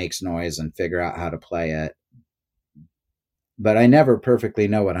anything that makes noise and figure out how to play it. But I never perfectly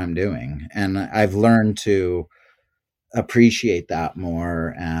know what I'm doing. And I've learned to appreciate that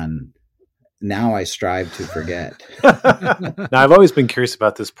more. And now I strive to forget. Now, I've always been curious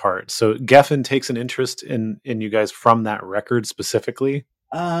about this part. So Geffen takes an interest in you guys from that record specifically?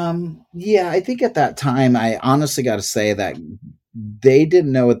 Yeah, I think at that time, I honestly got to say that they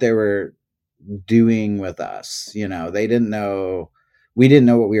didn't know what they were doing with us. They didn't know, we didn't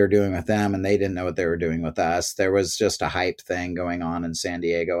know what we were doing with them, and they didn't know what they were doing with us. There was just a hype thing going on in San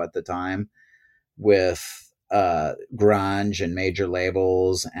Diego at the time with grunge and major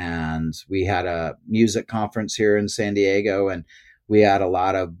labels. And we had a music conference here in San Diego, and we had a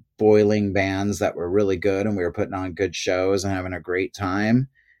lot of boiling bands that were really good, and we were putting on good shows and having a great time.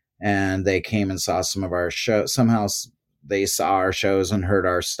 And they came and saw some of our shows. Somehow they saw our shows and heard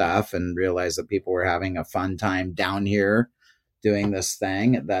our stuff and realized that people were having a fun time down here doing this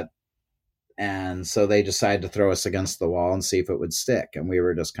thing and so they decided to throw us against the wall and see if it would stick. And we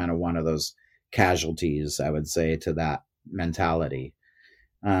were just kind of one of those casualties, I would say, to that mentality.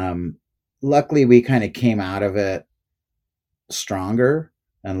 Luckily we kind of came out of it stronger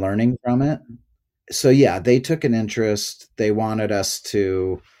and learning from it. So yeah, they took an interest. They wanted us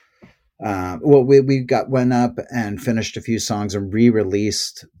to, we went up and finished a few songs and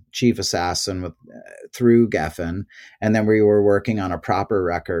re-released Chief Assassin through Geffen. And then we were working on a proper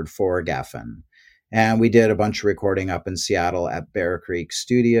record for Geffen. And we did a bunch of recording up in Seattle at Bear Creek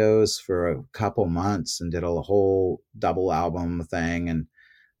Studios for a couple months and did a whole double album thing, and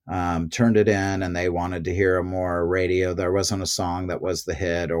turned it in, and they wanted to hear more radio. There wasn't a song that was the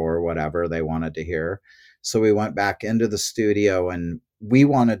hit or whatever they wanted to hear. So we went back into the studio, and we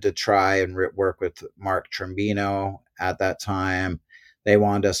wanted to try and work with Mark Trombino at that time. They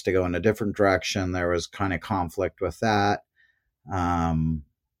wanted us to go in a different direction. There was kind of conflict with that.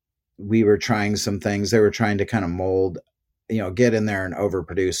 We were trying some things. They were trying to kind of mold, get in there and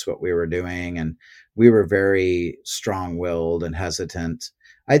overproduce what we were doing. And we were very strong-willed and hesitant.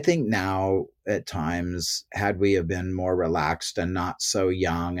 I think now at times, had we have been more relaxed and not so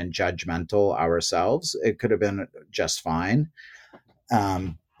young and judgmental ourselves, it could have been just fine.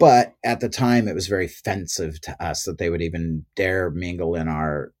 But at the time, it was very offensive to us that they would even dare mingle in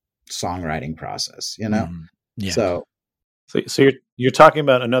our songwriting process, Yeah. So you're talking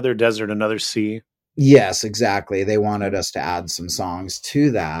about Another Desert, Another Sea. Yes, exactly. They wanted us to add some songs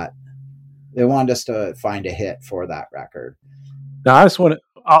to that. They wanted us to find a hit for that record. Now,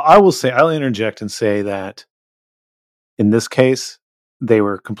 I'll interject and say that in this case, they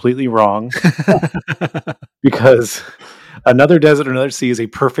were completely wrong because Another Desert, Another Sea is a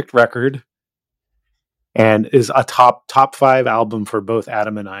perfect record and is a top 5 album for both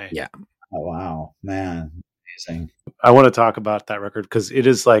Adam and I. Yeah. Oh, wow, man. Amazing. I want to talk about that record because it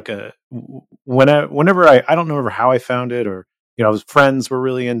is like whenever I don't remember how I found it, or, friends were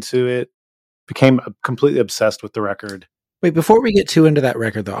really into it, became completely obsessed with the record. Wait, before we get too into that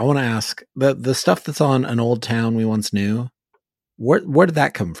record, though, I want to ask the stuff that's on An Old Town We Once Knew. Where did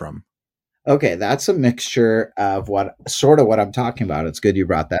that come from? Okay, that's a mixture of what I'm talking about. It's good you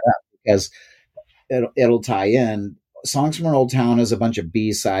brought that up because it'll tie in. Songs from An Old Town is a bunch of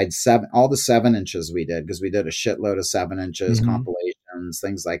B-sides, all the 7 inches we did, because we did a shitload of 7 inches, compilations,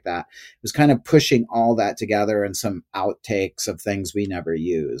 things like that. It was kind of pushing all that together, and some outtakes of things we never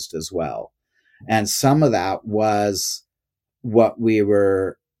used as well. And some of that was what we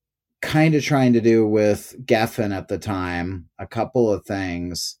were kind of trying to do with Geffen at the time, a couple of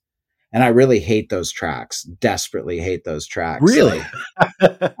things. And I really hate those tracks, desperately hate those tracks. Really?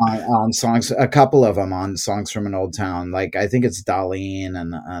 on songs, a couple of them on Songs from An Old Town. Like, I think it's Darlene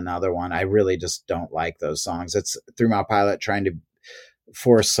and another one. I really just don't like those songs. It's Through My Pilot trying to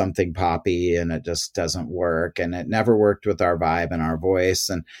force something poppy, and it just doesn't work. And it never worked with our vibe and our voice.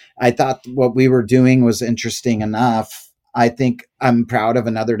 And I thought what we were doing was interesting enough. I think I'm proud of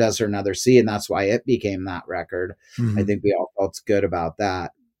Another Desert, Another Sea, and that's why it became that record. Mm-hmm. I think we all felt good about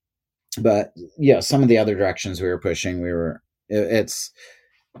that. But yeah, some of the other directions we were pushing, we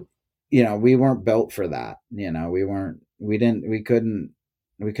weren't built for that. We couldn't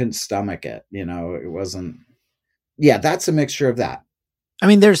stomach it. It wasn't, yeah, that's a mixture of that. I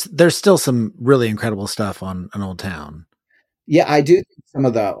mean, there's still some really incredible stuff on An Old Town. Yeah, I do think some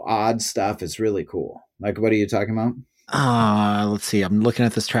of the odd stuff is really cool. Like, what are you talking about? Let's see. I'm looking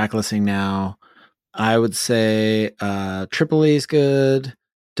at this track listing now. I would say Tripoli is good.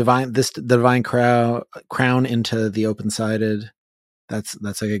 The Divine Crown into the Open Sided. That's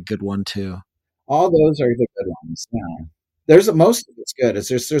like a good one too. All those are the good ones. Yeah. There's most of it's good.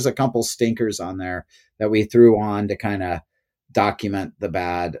 There's a couple stinkers on there that we threw on to kind of document the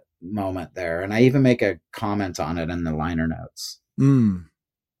bad moment there, and I even make a comment on it in the liner notes.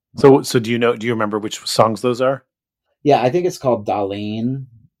 So do you remember which songs those are? Yeah, I think it's called Darlene,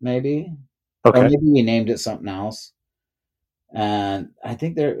 maybe. Okay. Or maybe we named it something else. And I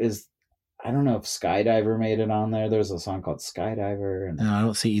think there is, I don't know if Skydiver made it on there. There's a song called Skydiver. And, no, I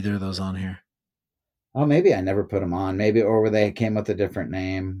don't see either of those on here. Oh, maybe I never put them on. Maybe, or they came with a different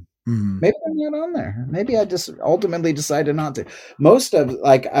name. Maybe they're not on there. Maybe I just ultimately decided not to. Most of,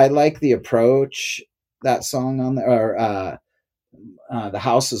 like, I like The Approach, that song on there, or The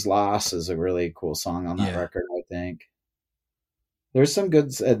House is Lost is a really cool song on that record, I think. There's some good,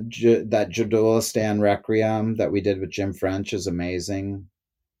 that Jadulistan Requiem that we did with Jim French is amazing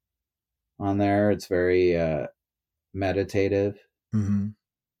on there. It's very meditative.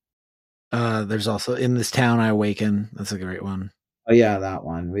 There's also In This Town I Awaken. That's a great one. Oh yeah, that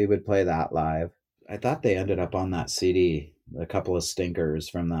one. We would play that live. I thought they ended up on that CD, a couple of stinkers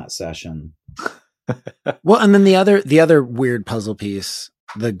from that session. Well, and then the other weird puzzle piece,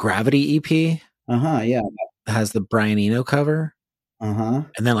 the Gravity EP. Yeah. Has the Brian Eno cover. And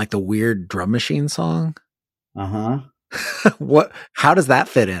then like the weird drum machine song. What? How does that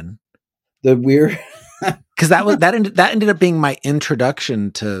fit in? The weird, because that ended up being my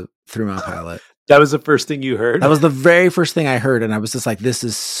introduction to Through Mile Pilot. That was the first thing you heard? That was the very first thing I heard, and I was just like, "This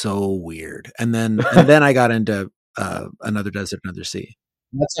is so weird." And then I got into Another Desert, Another Sea.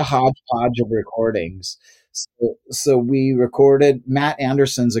 That's a hodgepodge of recordings. So we recorded. Matt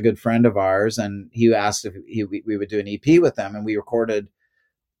Anderson's a good friend of ours, and he asked if we would do an EP with them, and we recorded.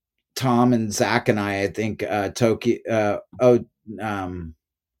 Tom and Zach and I think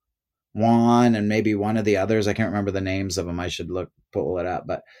Juan and maybe one of the others. I can't remember the names of them. I should pull it up,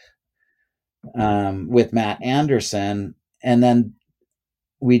 but with Matt Anderson, and then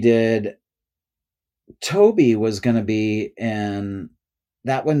we did. Toby was going to be in.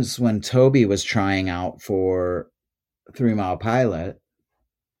 That one's when Toby was trying out for 3 Mile Pilot,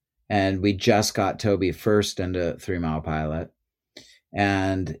 and we just got Toby first into 3 Mile Pilot,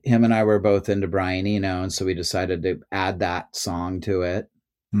 and him and I were both into Brian Eno, and so we decided to add that song to it.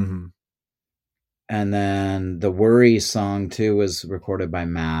 And then the Worry song too was recorded by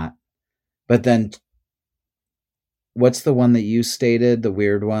Matt. But then, what's the one that you stated? The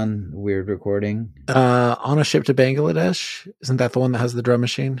weird one, the weird recording? On a Ship to Bangladesh. Isn't that the one that has the drum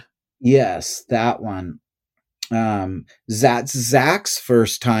machine? Yes, that one. Zach's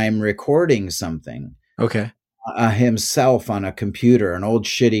first time recording something. Okay. Himself on a computer, an old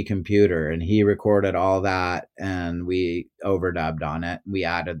shitty computer, and he recorded all that, and we overdubbed on it. We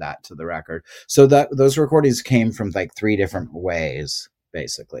added that to the record. So those recordings came from like 3 different ways,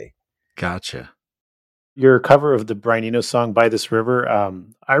 basically. Gotcha. Your cover of the Brian Eno song "By This River,"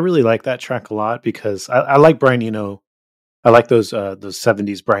 I really like that track a lot because I like Brian Eno. I like those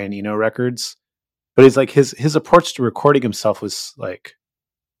 70s Brian Eno records, but it's like his approach to recording himself was like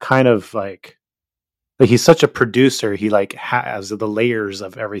kind of like he's such a producer. He like has the layers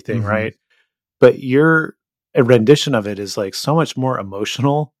of everything, right? But your rendition of it is like so much more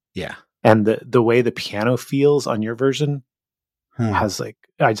emotional. Yeah, and the way the piano feels on your version has like.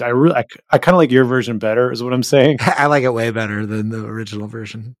 I kind of like your version better is what I'm saying. I like it way better than the original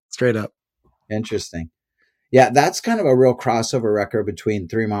version. Straight up. Interesting. Yeah, that's kind of a real crossover record between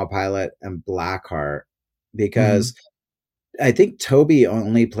 3 Mile Pilot and Blackheart, because I think Toby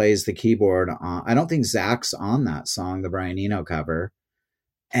only plays the keyboard on. I don't think Zach's on that song, the Brian Eno cover.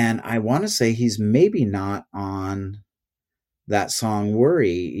 And I want to say he's maybe not on that song Worry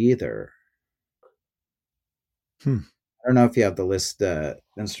either. I don't know if you have the list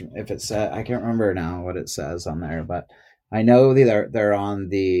instrument. If it's I can't remember now what it says on there, but I know they're on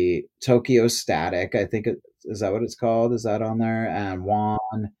the Tokyo Static. I think is that what it's called? Is that on there? And Juan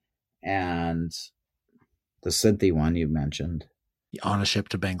and the synthy one you mentioned. On a Ship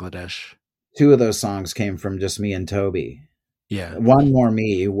to Bangladesh. 2 of those songs came from just me and Toby. Yeah. One more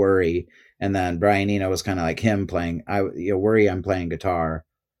me, Worry, and then Brian Eno was kind of like him playing. Worry, I'm playing guitar.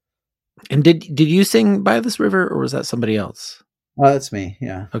 And did you sing By This River, or was that somebody else? Oh, that's me.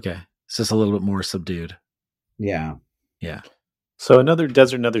 Yeah. Okay. It's just a little bit more subdued. Yeah. Yeah. So Another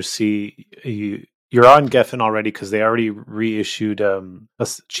Desert, Another Sea, you you're on Geffen already because they already reissued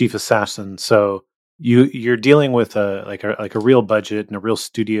Chief Assassin. So you're dealing with a real budget and a real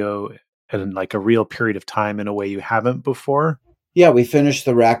studio and like a real period of time in a way you haven't before. Yeah, we finished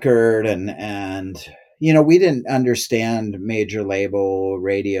the record and we didn't understand major label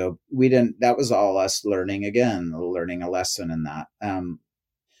radio. That was all us learning a lesson in that.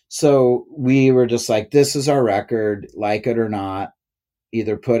 So we were just like, this is our record, like it or not,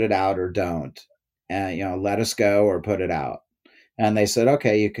 either put it out or don't. Let us go or put it out. And they said,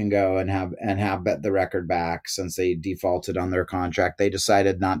 okay, you can go and have the record back. Since they defaulted on their contract, they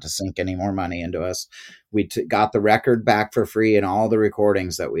decided not to sink any more money into us. We got the record back for free and all the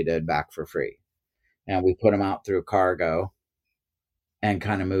recordings that we did back for free. And we put them out through Cargo and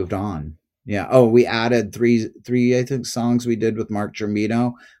kind of moved on. Yeah. Oh, we added three, I think, songs we did with Mark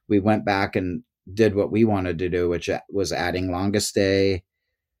Trombino. We went back and did what we wanted to do, which was adding Longest Day,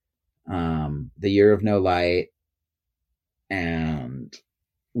 The Year of No Light, and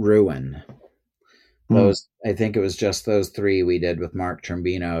Ruin. Those, I think it was just those three we did with Mark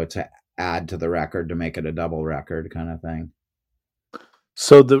Trombino to add to the record to make it a double record kind of thing.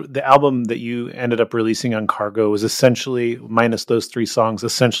 So the album that you ended up releasing on Cargo was essentially, minus those three songs,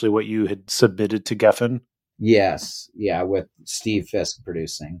 essentially what you had submitted to Geffen? Yes. Yeah, with Steve Fisk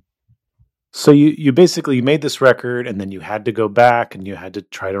producing. So you basically made this record and then you had to go back and you had to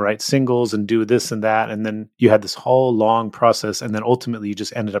try to write singles and do this and that. And then you had this whole long process. And then ultimately you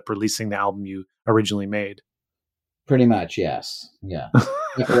just ended up releasing the album you originally made. Pretty much, yes. Yeah.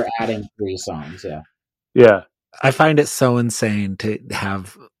 We're adding 3 songs. Yeah. Yeah. I find it so insane to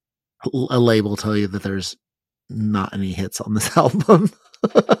have a label tell you that there's not any hits on this album.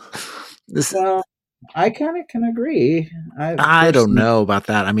 Well, I kind of can agree. I don't know about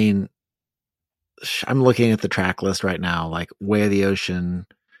that. I mean, I'm looking at the track list right now, like Way of the Ocean,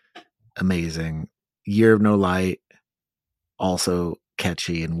 amazing. Year of No Light, also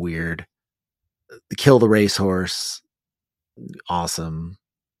catchy and weird. Kill the Racehorse, awesome.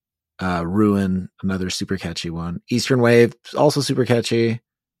 Ruin, another super catchy one. Eastern Wave, also super catchy.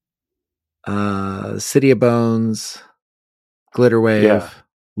 City of Bones, Glitter Wave,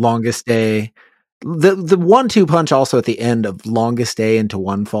 Longest Day. The 1-2 punch also at the end of Longest Day into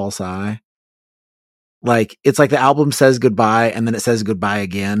One False Eye. Like, it's like the album says goodbye and then it says goodbye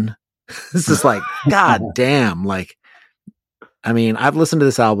again. It's just like, God damn. Like, I mean, I've listened to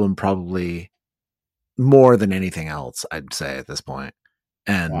this album probably more than anything else, I'd say at this point.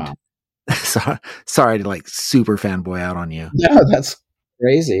 And wow. Sorry to like super fanboy out on you. No, that's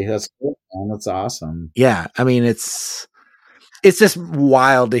crazy. That's cool, man. That's awesome. Yeah. I mean, it's just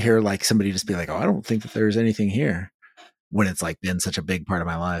wild to hear like somebody just be like, oh, I don't think that there's anything here, when it's like been such a big part of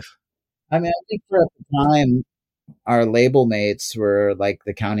my life. I mean, I think for at the time, our label mates were like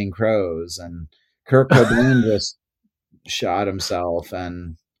the Counting Crows, and Kurt Cobain just shot himself,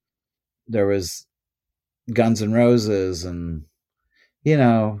 and there was Guns N' Roses, and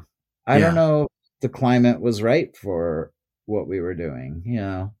I don't know if the climate was right for what we were doing,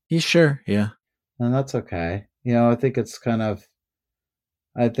 Yeah, sure. Yeah. And that's okay. I think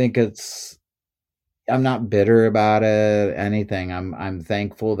I'm not bitter about it, anything. I'm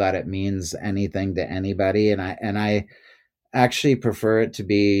thankful that it means anything to anybody. And I actually prefer it to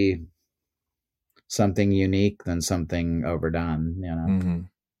be something unique than something overdone, Mm-hmm.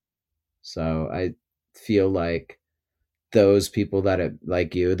 So I feel like those people that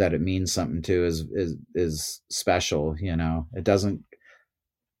it means something to is special. It doesn't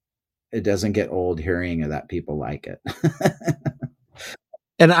get old hearing that people like it.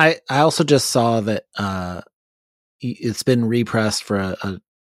 And I also just saw that it's been repressed for a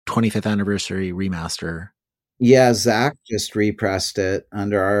 25th anniversary remaster. Yeah, Zach just repressed it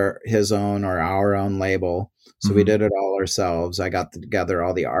under our own label. So we did it all ourselves. I got together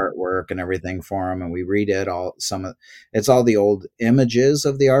all the artwork and everything for him, and we redid it's all the old images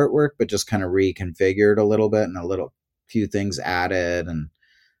of the artwork, but just kind of reconfigured a little bit, and few things added and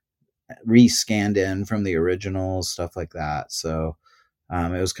rescanned in from the originals, stuff like that. So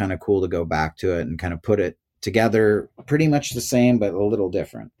it was kind of cool to go back to it and kind of put it together pretty much the same, but a little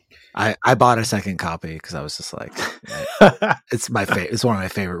different. I bought a second copy because I was just like, it's it's one of my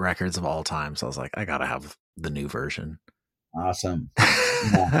favorite records of all time. So I was like, I gotta have the new version. Awesome.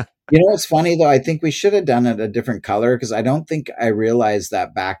 Yeah. What's funny though? I think we should have done it a different color, because I don't think I realized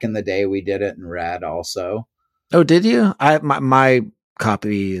that back in the day we did it in red also. Oh, did you? My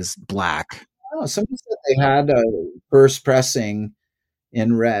copy is black. Oh, somebody said they had a first pressing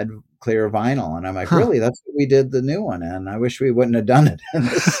in red clear vinyl, and I'm like, really? That's what we did the new one in? I wish we wouldn't have done it in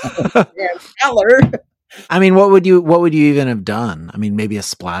this color. I mean, what would you even have done? I mean, maybe a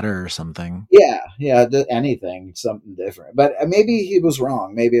splatter or something. Yeah, anything, something different. But maybe he was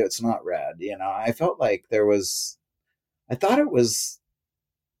wrong. Maybe it's not red. I felt like I thought it was.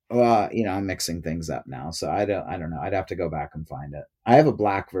 Well, I'm mixing things up now, so I don't know. I'd have to go back and find it. I have a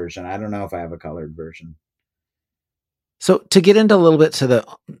black version. I don't know if I have a colored version. So to get into a little bit to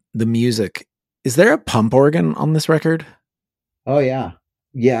the music, is there a pump organ on this record? Oh yeah,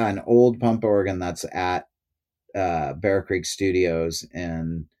 an old pump organ that's at Bear Creek Studios,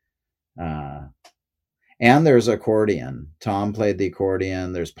 and there's accordion. Tom played the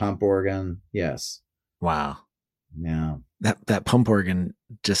accordion. There's pump organ. Yes. Wow. Yeah. That pump organ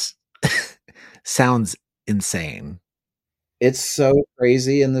just sounds insane. It's so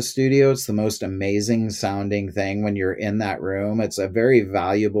crazy in the studio. It's the most amazing sounding thing when you're in that room. It's a very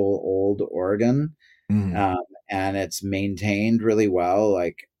valuable old organ, and it's maintained really well.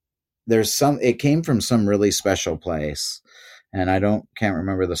 Like it came from some really special place, and can't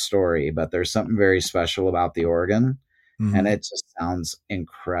remember the story, but there's something very special about the organ, and it just sounds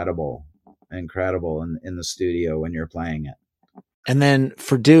incredible in the studio when you're playing it. And then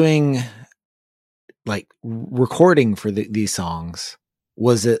for doing like recording for these songs,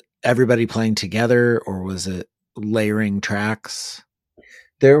 was it everybody playing together or was it layering tracks?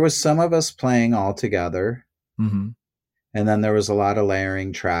 There was some of us playing all together. And then there was a lot of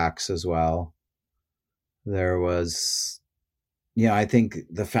layering tracks as well. There was, I think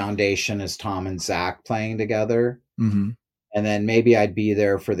the foundation is Tom and Zach playing together. And then maybe I'd be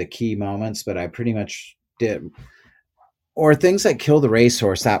there for the key moments, but I pretty much did. Or things like Kill the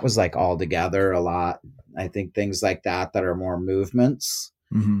Racehorse, that was like all together a lot. I think things like that are more movements.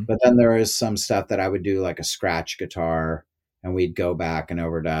 But then there is some stuff that I would do like a scratch guitar, and we'd go back and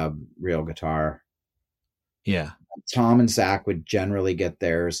overdub real guitar. Yeah. Tom and Zach would generally get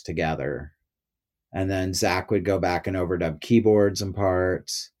theirs together. And then Zach would go back and overdub keyboards and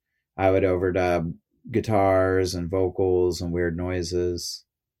parts. I would overdub guitars and vocals and weird noises.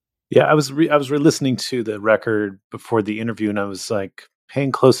 Yeah, I was re-listening to the record before the interview, and I was like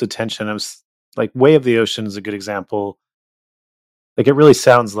paying close attention. I was like, "Way of the Ocean" is a good example. Like, it really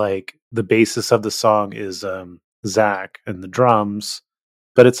sounds like the basis of the song is Zach and the drums,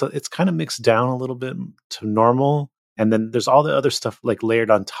 but it's kind of mixed down a little bit to normal, and then there's all the other stuff like layered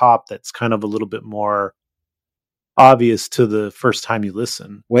on top that's kind of a little bit more obvious to the first time you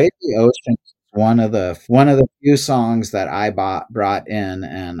listen. Way of the Ocean is one of the few songs that I brought in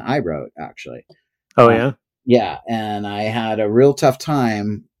and I wrote, actually. Oh yeah? Yeah, and I had a real tough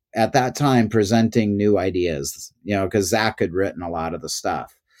time at that time presenting new ideas, because Zach had written a lot of the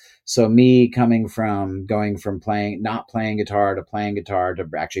stuff. So me going from not playing guitar to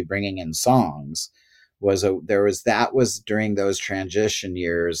actually bringing in songs that was during those transition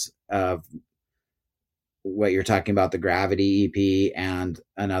years of what you're talking about, the Gravity EP and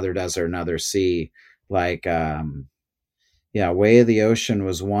Another Desert, Another Sea. Like, Way of the Ocean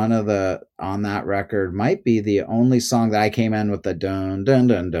was one of on that record, might be the only song that I came in with the dun, dun,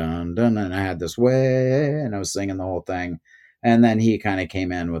 dun, dun, dun, and I had this way, and I was singing the whole thing. And then he kind of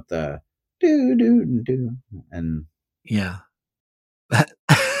came in with the do, do, do, and yeah.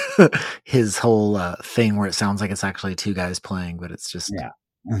 His whole thing where it sounds like it's actually two guys playing, but it's just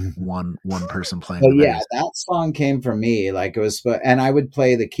one person playing. Well, that song came from me. Like, it was, and I would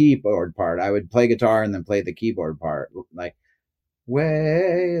play the keyboard part. I would play guitar and then play the keyboard part. Like,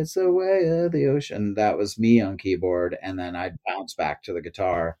 it's the way of the ocean. That was me on keyboard, and then I'd bounce back to the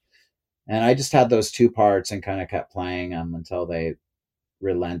guitar. And I just had those two parts and kind of kept playing them until they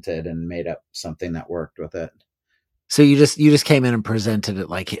relented and made up something that worked with it. So you just came in and presented it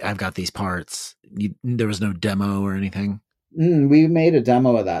like, I've got these parts. There was no demo or anything? We made a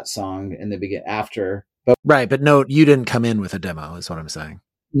demo of that song in the beginning after. But right, but no, you didn't come in with a demo is what I'm saying.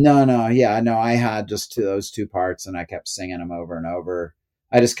 No, I had just those two parts and I kept singing them over and over.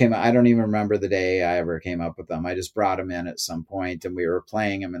 I don't even remember the day I ever came up with them. I just brought them in at some point and we were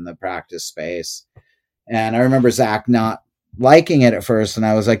playing them in the practice space. And I remember Zach not liking it at first. And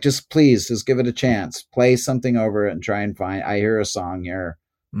I was like, just give it a chance, play something over it and try and I hear a song here.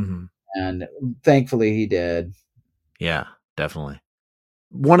 And thankfully he did. Yeah, definitely.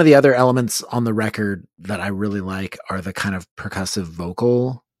 One of the other elements on the record that I really like are the kind of percussive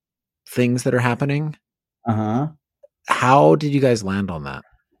vocal things that are happening. How did you guys land on that?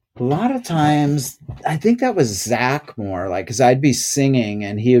 A lot of times, I think that was Zach more, like, because I'd be singing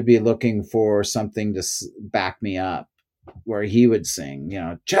and he would be looking for something to back me up, where he would sing,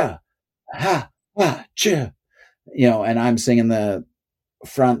 cha, ha, ha, cha, and I'm singing the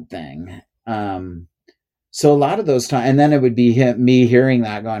front thing. So a lot of those times, and then it would be me hearing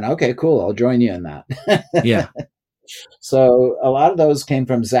that going, okay, cool, I'll join you in that. Yeah. So a lot of those came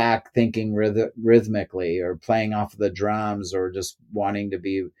from Zach thinking rhythmically or playing off of the drums or just wanting to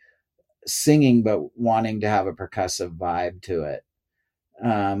be singing, but wanting to have a percussive vibe to it.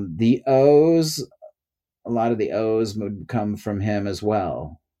 The O's, a lot of the O's would come from him as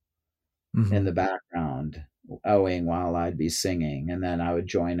well in the background, Oing while I'd be singing, and then I would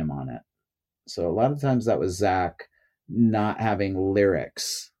join him on it. So a lot of times that was Zach not having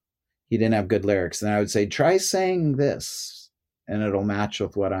lyrics. He didn't have good lyrics. And I would say, try saying this and it'll match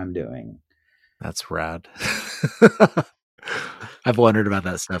with what I'm doing. That's rad. I've wondered about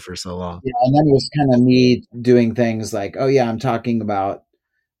that stuff for so long. Yeah, and then it was kind of me doing things like, oh yeah, I'm talking about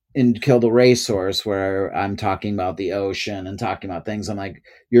in Kill the Racehorse where I'm talking about the ocean and talking about things. I'm like,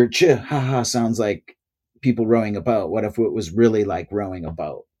 your ha sounds like people rowing a boat. What if it was really like rowing a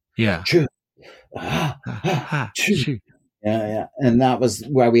boat? Yeah. Yeah. And that was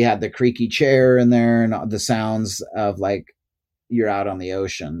why we had the creaky chair in there and the sounds of like you're out on the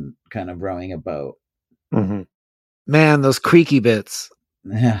ocean kind of rowing a boat. Mm-hmm. Man, those creaky bits.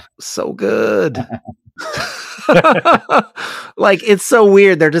 Yeah. So good. Like, it's so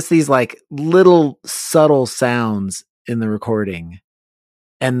weird. They're just these like little subtle sounds in the recording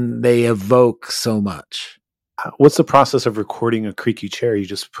and they evoke so much. What's the process of recording a creaky chair? You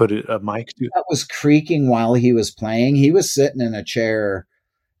just put a mic to that was creaking while he was playing. He was sitting in a chair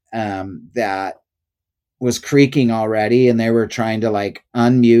that was creaking already, and they were trying to like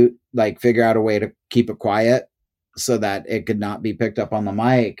unmute, like figure out a way to keep it quiet so that it could not be picked up on the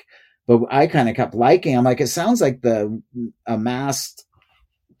mic. But I kind of kept liking. I'm like, it sounds like a mast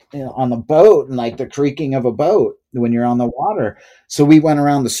on the boat and like the creaking of a boat when you're on the water. So we went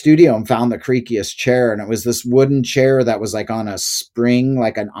around the studio and found the creakiest chair, and it was this wooden chair that was like on a spring,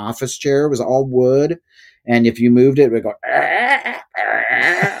 like an office chair. It was all wood, and if you moved it, it would go and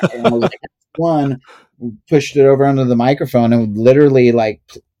it was like one pushed it over onto the microphone and literally, like,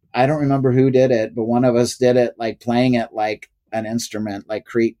 I don't remember who did it, but one of us did it, like playing it like an instrument, like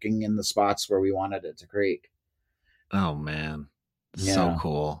creaking in the spots where we wanted it to creak. Oh man. Yeah. So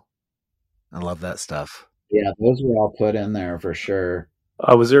cool. I love that stuff. Yeah, those were all put in there for sure.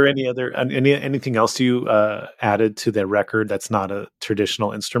 Was there anything else you added to the record that's not a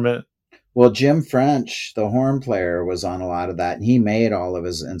traditional instrument? Well, Jim French, the horn player, was on a lot of that, and he made all of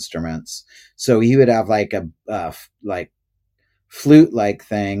his instruments. So he would have like a like flute-like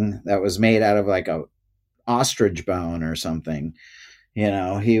thing that was made out of like a ostrich bone or something. You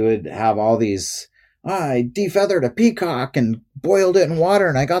know, he would have all these. I defeathered a peacock and boiled it in water,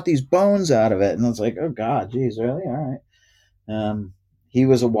 and I got these bones out of it. And it's like, oh God, geez, really? All right. He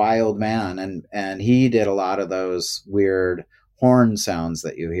was a wild man, and he did a lot of those weird horn sounds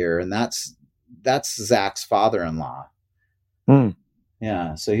that you hear, and that's Zach's father-in-law.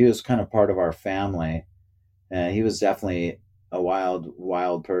 Yeah, so he was kind of part of our family. He was definitely a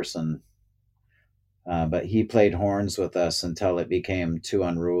wild person, but he played horns with us until it became too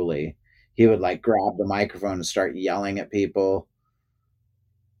unruly. He would like grab the microphone and start yelling at people.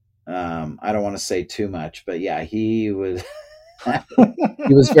 I don't want to say too much, but yeah, he was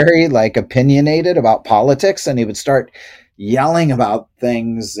he was very like opinionated about politics, and he would start yelling about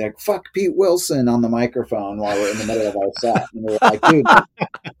things like "fuck Pete Wilson" on the microphone while we're in the middle of our set. And we're like, dude,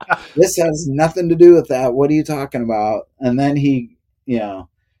 this has nothing to do with that. What are you talking about? And then he,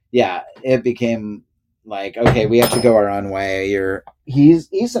 it became like, okay, we have to go our own way.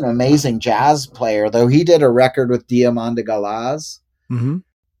 He's an amazing jazz player, though. He did a record with Diamanda Galaz. Mm-hmm.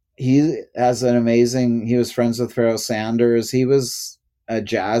 He was friends with Pharoah Sanders. He was a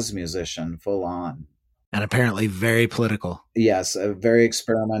jazz musician, full on. And apparently very political. Yes, a very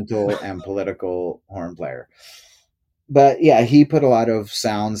experimental and political horn player. But yeah, he put a lot of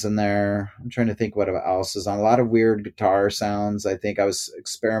sounds in there. I'm trying to think what else is on. A lot of weird guitar sounds. I think I was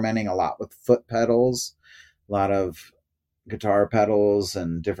experimenting a lot with foot pedals, a lot of guitar pedals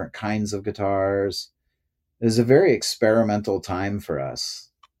and different kinds of guitars. It was a very experimental time for us.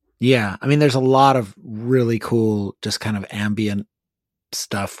 Yeah. I mean, there's a lot of really cool, just kind of ambient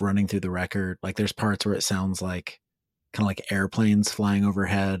stuff running through the record. Like there's parts where it sounds like kind of like airplanes flying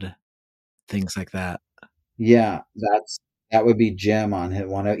overhead, things like that. Yeah, that would be Jim on his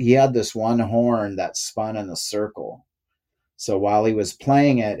one. He had this one horn that spun in a circle. So while he was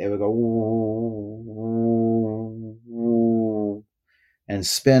playing it, it would go woo, and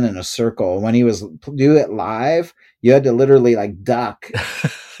spin in a circle. When he was do it live, you had to literally like duck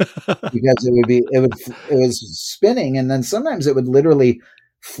because it was spinning, and then sometimes it would literally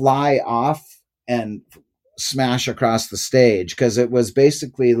fly off and smash across the stage because it was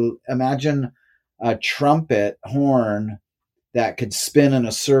basically, imagine a trumpet horn that could spin in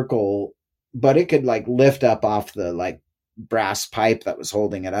a circle, but it could like lift up off the like brass pipe that was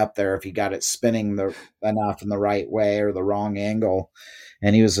holding it up there if you got it spinning enough in the right way or the wrong angle.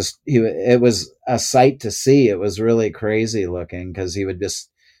 And it was a sight to see. It was really crazy looking because he would just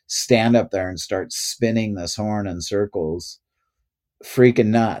stand up there and start spinning this horn in circles. Freaking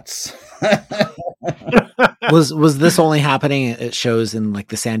nuts. Was this only happening at shows in like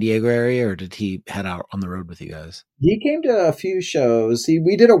the San Diego area, or did he head out on the road with you guys? He came to a few shows.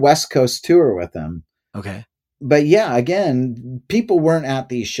 We did a West Coast tour with him. Okay. But yeah, again, people weren't at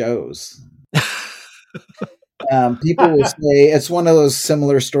these shows. People will say it's one of those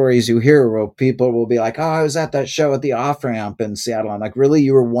similar stories you hear where people will be like, "Oh, I was at that show at the Off Ramp in Seattle." I'm like, "Really?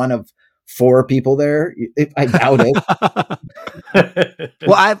 You were one of 4 people there?" I doubt it.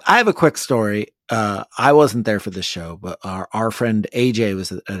 Well, I have a quick story. I wasn't there for this show, but our friend AJ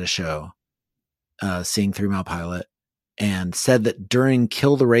was at a show, seeing 3 Mile Pilot, and said that during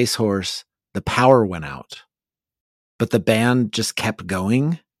Kill the Racehorse, the power went out, but the band just kept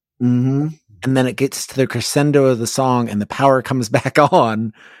going. Mm-hmm. And then it gets to the crescendo of the song and the power comes back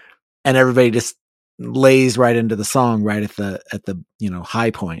on and everybody just lays right into the song right at the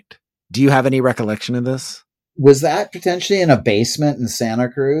high point. Do you have any recollection of this? Was that potentially in a basement in Santa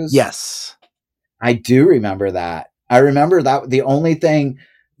Cruz? Yes. I do remember that. I remember that the only thing,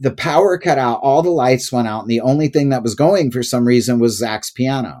 the power cut out, all the lights went out, and the only thing that was going for some reason was Zach's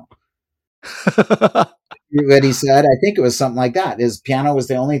piano. What he said, I think it was something like that. His piano was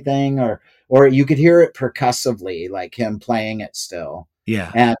the only thing, or you could hear it percussively, like him playing it still.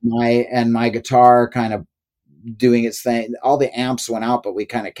 Yeah. And my guitar kind of doing its thing. All the amps went out, but we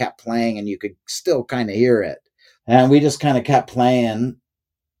kind of kept playing and you could still kind of hear it. And we just kind of kept playing.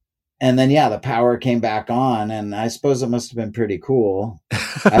 And then, yeah, the power came back on, and I suppose it must have been pretty cool.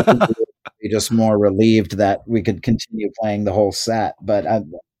 I think we were just more relieved that we could continue playing the whole set, but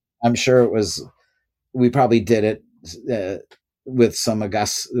I'm sure it was, we probably did it with some with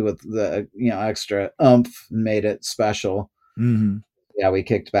the extra oomph and made it special. Mm-hmm. Yeah, we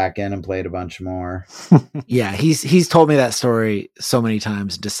kicked back in and played a bunch more. Yeah, he's told me that story so many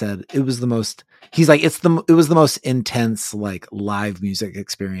times. Just said it was the most. He's like it was the most intense like live music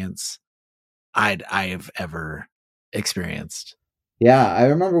experience I have ever experienced. Yeah, I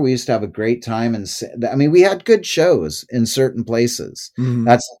remember we used to have a great time, and I mean, we had good shows in certain places. Mm-hmm.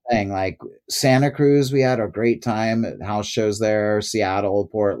 That's the thing. Like Santa Cruz, we had a great time at house shows there. Seattle,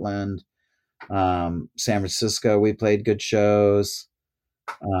 Portland, San Francisco, we played good shows.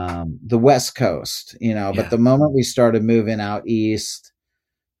 The West Coast, but the moment we started moving out east,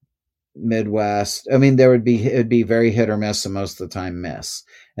 Midwest, I mean, it'd be very hit or miss, and most of the time miss.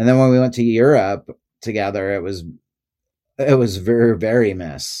 And then when we went to Europe together, it was very, very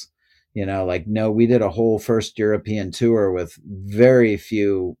miss, we did a whole first European tour with very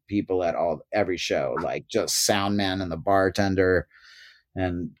few people at every show, like just sound man and the bartender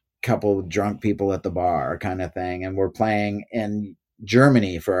and a couple of drunk people at the bar kind of thing. And we're playing in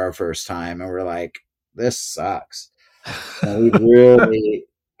Germany for our first time. And we're like, this sucks. And we really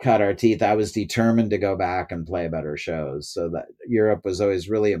cut our teeth. I was determined to go back and play better shows. So that Europe was always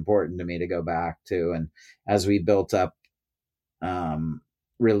really important to me to go back to. And as we built up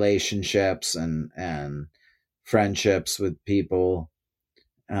relationships and friendships with people,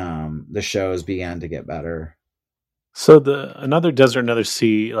 the shows began to get better. So Another Desert, Another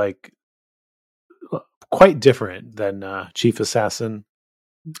Sea, like quite different than Chief Assassin.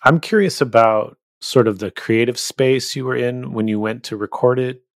 I'm curious about sort of the creative space you were in when you went to record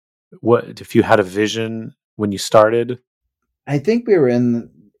it. What if you had a vision when you started? I think we were in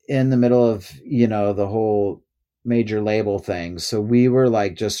the middle of the whole major label thing, so we were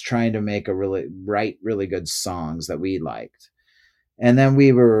like just trying to make write really good songs that we liked, and then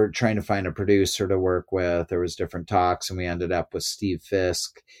we were trying to find a producer to work with. There was different talks, and we ended up with Steve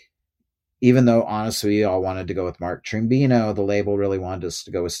Fisk. Even though honestly we all wanted to go with Mark Trombino, the label really wanted us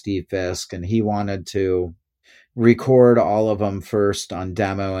to go with Steve Fisk, and he wanted to record all of them first on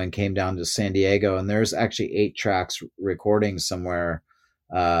demo and came down to San Diego. And there's actually 8 tracks recording somewhere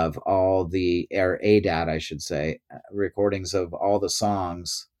of all the ADAT, I should say, recordings of all the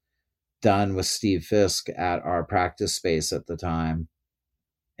songs done with Steve Fisk at our practice space at the time.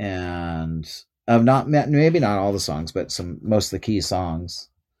 And maybe not all the songs, but most of the key songs.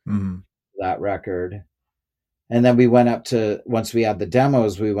 Mm-hmm. That record. And then we went up to, once we had the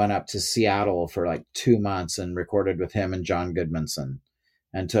demos, we went up to Seattle for like 2 months and recorded with him and John Goodmanson,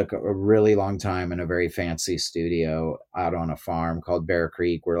 and took a really long time in a very fancy studio out on a farm called Bear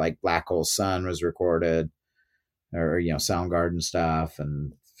Creek, where like Black Hole Sun was recorded. or, Soundgarden stuff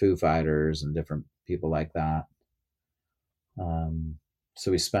and Foo Fighters and different people like that.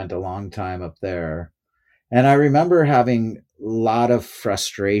 So we spent a long time up there. And I remember having a lot of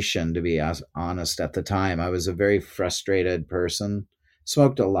frustration, to be honest, at the time. I was a very frustrated person,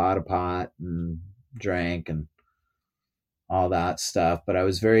 smoked a lot of pot and drank and all that stuff. But I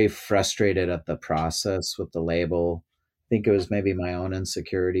was very frustrated at the process with the label. I think it was maybe my own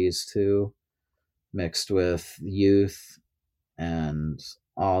insecurities too, mixed with youth and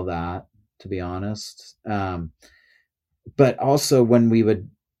all that, to be honest. But also when we would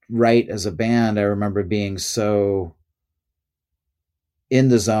write as a band, I remember being so in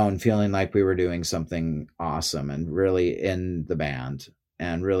the zone, feeling like we were doing something awesome and really in the band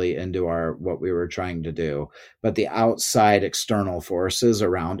and really into what we were trying to do. But the outside external forces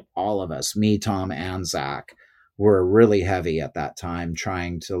around all of us, me, Tom, and Zach, were really heavy at that time,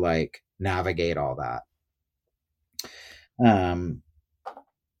 trying to like navigate all that.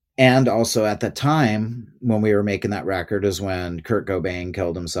 And also at the time when we were making that record is when Kurt Cobain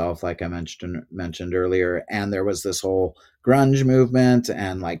killed himself, like I mentioned earlier. And there was this whole grunge movement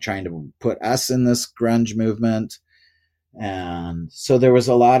and like trying to put us in this grunge movement. And so there was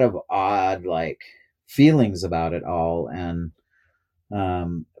a lot of odd like feelings about it all, and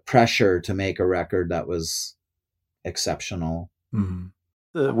pressure to make a record that was exceptional.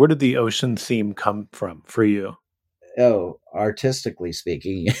 Mm-hmm. Where did the ocean theme come from for you? Oh, artistically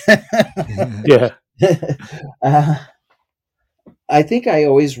speaking. Yeah. I think I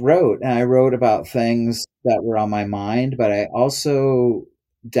always wrote, and I wrote about things that were on my mind, but I also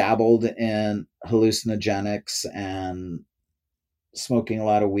dabbled in hallucinogenics and smoking a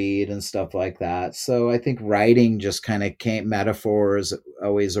lot of weed and stuff like that. So I think writing just kind of metaphors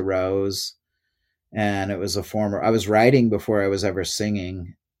always arose, and it was I was writing before I was ever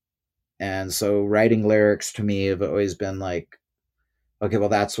singing. And so writing lyrics to me have always been like, okay, well,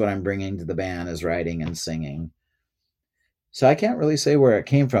 that's what I'm bringing to the band, is writing and singing. So I can't really say where it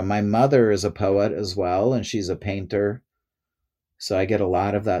came from. My mother is a poet as well, and she's a painter. So I get a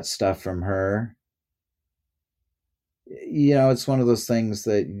lot of that stuff from her. It's one of those things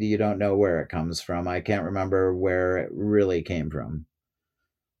that you don't know where it comes from. I can't remember where it really came from.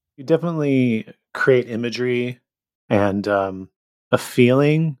 You definitely create imagery and a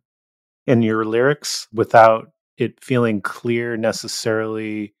feeling in your lyrics without it feeling clear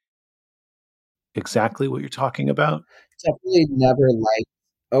necessarily exactly what you're talking about. Definitely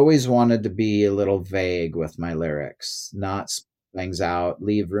always wanted to be a little vague with my lyrics, not things out,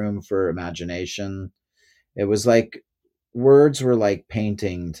 leave room for imagination. It was like words were like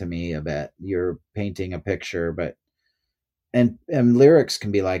painting to me a bit. You're painting a picture, but and lyrics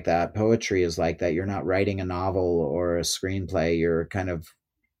can be like that. Poetry is like that. You're not writing a novel or a screenplay. You're kind of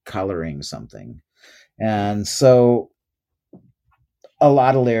coloring something. And so a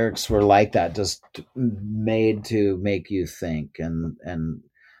lot of lyrics were like that, just made to make you think, and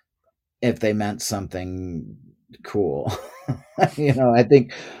if they meant something cool. I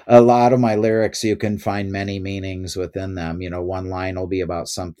think a lot of my lyrics, you can find many meanings within them. One line will be about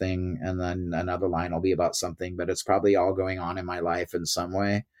something and then another line will be about something, but it's probably all going on in my life in some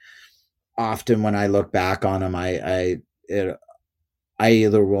way. Often when I look back on them, I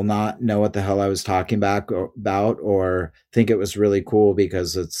either will not know what the hell I was talking about or think it was really cool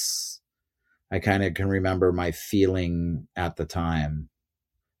because I kind of can remember my feeling at the time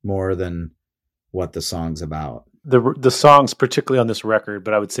more than what the song's about. The songs, particularly on this record,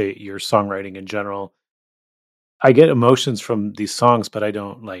 but I would say your songwriting in general, I get emotions from these songs, but I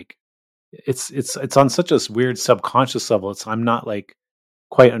don't like it's on such a weird subconscious level. I'm not like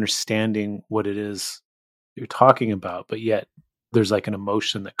quite understanding what it is you're talking about, but yet there's like an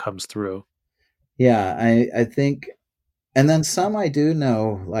emotion that comes through. Yeah, I think, and then some I do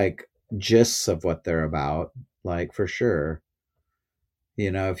know like gists of what they're about, like for sure.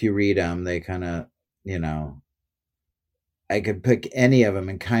 If you read them, they kind of, I could pick any of them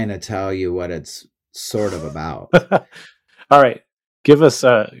and kind of tell you what it's sort of about. All right. Give us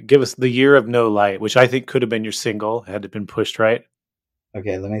The Year of No Light, which I think could have been your single had it been pushed right.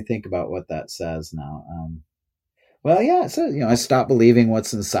 Okay, let me think about what that says now. Well, yeah, it says, I stopped believing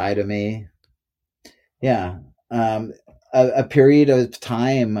what's inside of me. Yeah. A period of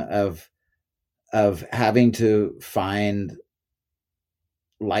time of having to find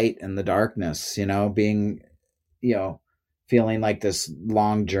light in the darkness, being, feeling like this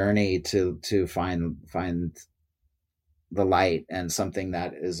long journey to find the light and something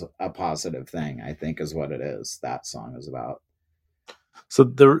that is a positive thing, I think is what it is. That song is about. So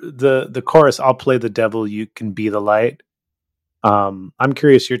the chorus, I'll play the devil, you can be the light. I'm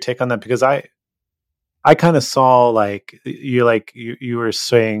curious your take on that, because I kind of saw like you were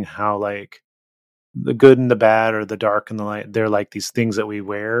saying how like the good and the bad or the dark and the light, they're like these things that we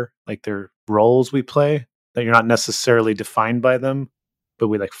wear, like they're roles we play that you're not necessarily defined by them, but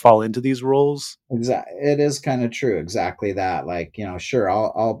we like fall into these roles. Exactly. It is kind of true. Exactly that. Like, sure,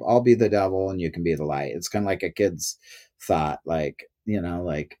 I'll be the devil and you can be the light. It's kind of like a kid's thought, like,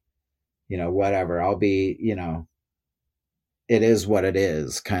 whatever. I'll be, it is what it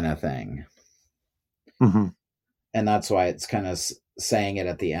is kind of thing. Mm-hmm. And that's why it's kind of saying it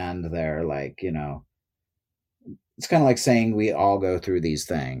at the end there, like, it's kind of like saying we all go through these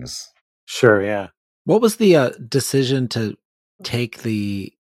things. Sure. Yeah. What was the decision to take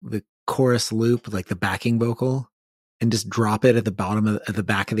the chorus loop, like the backing vocal, and just drop it at the bottom at the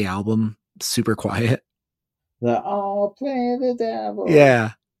back of the album, super quiet? I'll play the devil.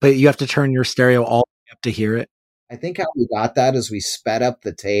 Yeah, but you have to turn your stereo all the way up to hear it. I think how we got that is we sped up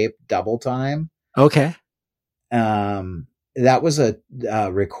the tape double time. Okay. That was a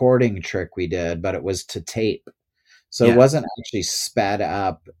recording trick we did, but it was to tape. So It wasn't actually sped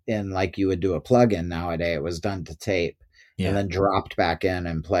up in like you would do a plugin nowadays. It was done to tape and then dropped back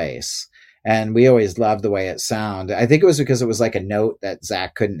in place. And we always loved the way it sounded. I think it was because it was like a note that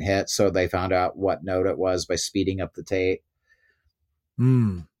Zach couldn't hit. So they found out what note it was by speeding up the tape.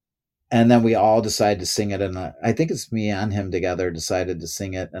 Mm. And then we all decided to sing it I think it's me and him together decided to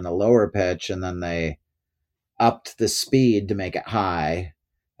sing it in a lower pitch. And then they upped the speed to make it high.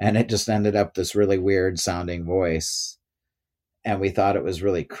 And it just ended up this really weird sounding voice. And we thought it was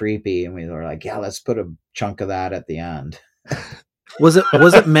really creepy. And we were like, yeah, let's put a chunk of that at the end. Was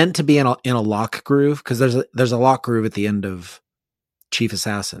it meant to be in a lock groove? Because there's a lock groove at the end of Chief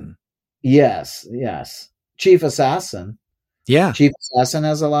Assassin. Yes. Chief Assassin. Yeah. Chief Assassin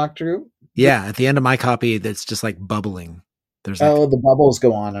has a lock groove? Yeah. At the end of my copy, that's just like bubbling. There's the bubbles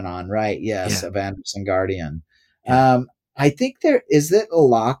go on and on, right? Yes. Of Anderson Guardian. Yeah. I think is it a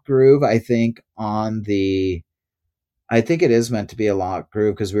lock groove? I think it is meant to be a lock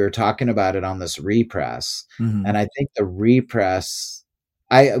groove because we were talking about it on this repress. Mm-hmm. And I think the repress,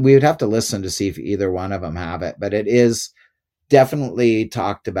 we would have to listen to see if either one of them have it, but it is definitely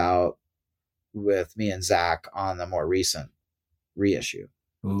talked about with me and Zach on the more recent reissue.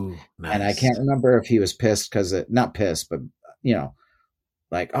 Ooh, nice. And I can't remember if he was pissed because not pissed, but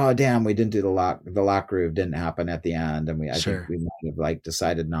like, oh damn, we didn't do the lock groove didn't happen at the end, and I think we might have like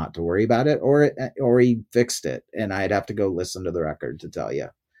decided not to worry about it, or he fixed it, and I'd have to go listen to the record to tell you.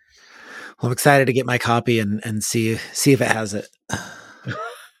 Well, I'm excited to get my copy and see if it has it.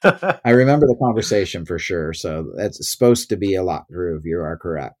 I remember the conversation for sure, so that's supposed to be a lock groove. You are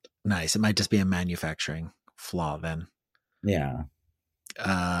correct. Nice. It might just be a manufacturing flaw then. Yeah.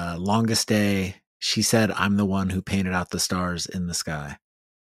 Longest Day. She said, "I'm the one who painted out the stars in the sky."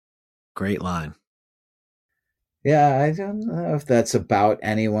 Great line. Yeah, I don't know if that's about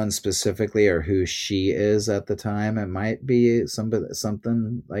anyone specifically or who she is at the time. It might be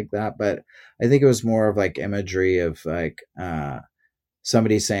something like that, but I think it was more of like imagery of like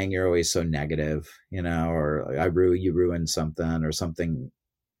somebody saying you're always so negative, or you ruined something, or something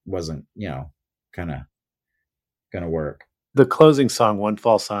wasn't, kind of gonna work. The closing song, One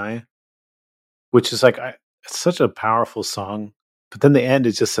False Eye, which is like it's such a powerful song. But then the end,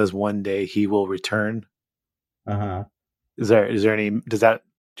 it just says, "One day he will return." Uh-huh. Is there any, do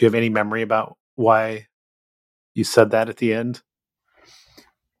you have any memory about why you said that at the end?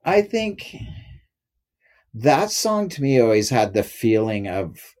 I think that song to me always had the feeling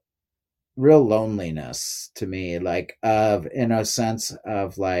of real loneliness to me, like in a sense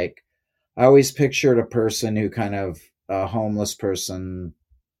of like, I always pictured a person who kind of a homeless person,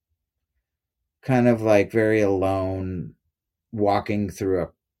 kind of like very alone, walking through a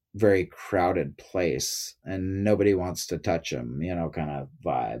very crowded place and nobody wants to touch him, kind of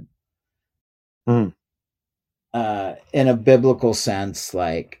vibe. In a biblical sense,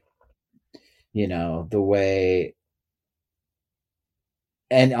 like, the way,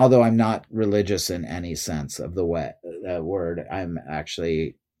 and although I'm not religious in any sense of the word, I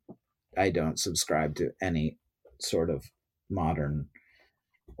don't subscribe to any sort of modern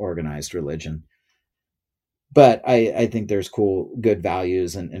organized religion. But I think there's good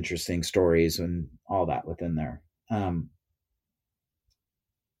values and interesting stories and all that within there.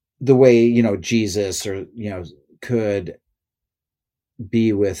 The way, Jesus or, could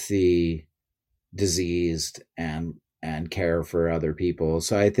be with the diseased and care for other people.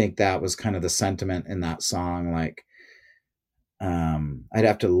 So I think that was kind of the sentiment in that song. Like, I'd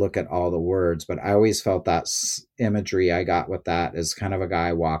have to look at all the words, but I always felt that imagery I got with that is kind of a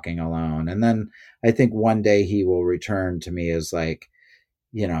guy walking alone. And then I think one day he will return to me as like,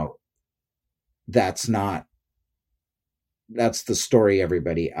 that's the story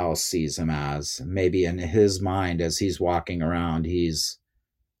everybody else sees him as. Maybe in his mind, as he's walking around, he's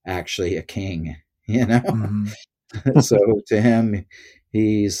actually a king, you know? Mm-hmm. So to him,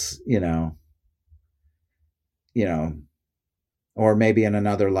 he's, or maybe in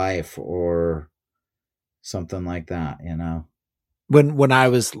another life or something like that, When I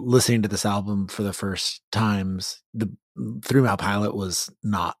was listening to this album for the first times, the 3 Mile Pilot was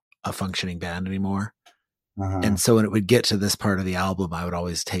not a functioning band anymore. And so when it would get to this part of the album, I would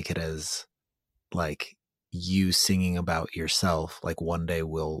always take it as like you singing about yourself. Like one day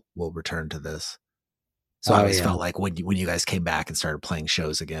we'll return to this. So I always felt like when you guys came back and started playing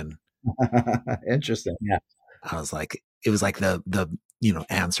shows again. Interesting. Yeah. I was like, it was like the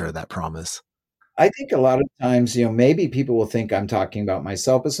answer to that promise. I think a lot of times, maybe people will think I'm talking about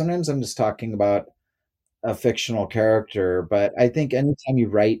myself, but sometimes I'm just talking about a fictional character. But I think anytime you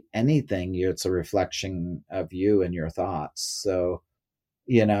write anything, it's a reflection of you and your thoughts. So,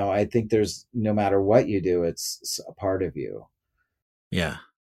 I think there's, no matter what you do, it's a part of you. Yeah.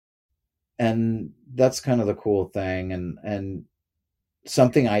 And that's kind of the cool thing. And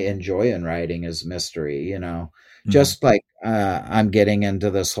something I enjoy in writing is mystery, just like I'm getting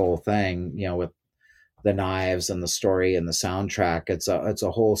into this whole thing, with the knives and the story and the soundtrack. It's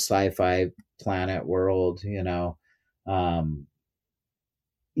a whole sci-fi planet world, so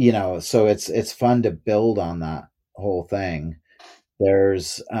it's fun to build on that whole thing.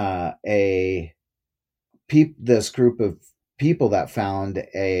 There's this group of people that found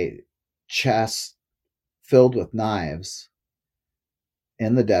a chest filled with knives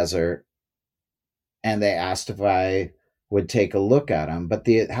in the desert, and they asked if I would take a look at them. But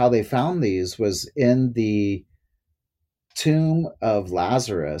how they found these was in the tomb of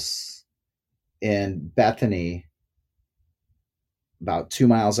Lazarus in Bethany, about 2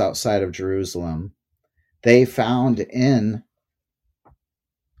 miles outside of Jerusalem. They found in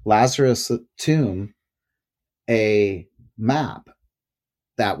Lazarus' tomb a map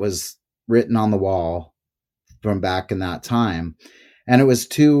that was written on the wall from back in that time. And it was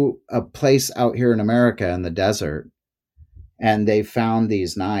to a place out here in America in the desert. And they found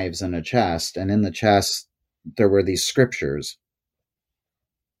these knives in a chest. And in the chest, there were these scriptures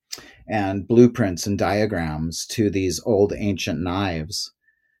and blueprints and diagrams to these old ancient knives.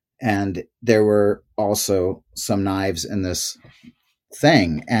 And there were also some knives in this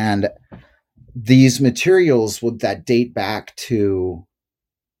thing. And these materials that date back to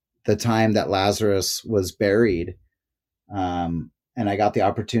the time that Lazarus was buried. And I got the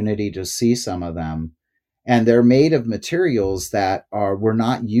opportunity to see some of them. And they're made of materials that were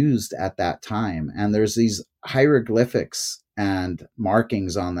not used at that time. And there's these hieroglyphics and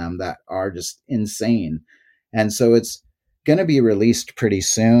markings on them that are just insane. And so it's going to be released pretty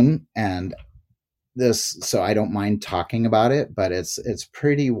soon. And so I don't mind talking about it, but it's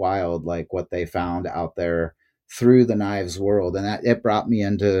pretty wild, like what they found out there through the knives world. And that it brought me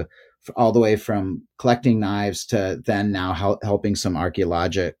into all the way from collecting knives to then now helping some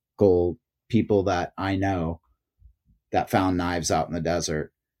archaeological people that I know that found knives out in the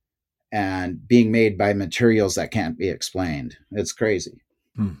desert and being made by materials that can't be explained. It's crazy.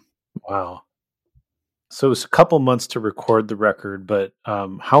 Wow. So it was a couple months to record the record, but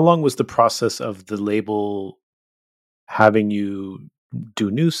how long was the process of the label having you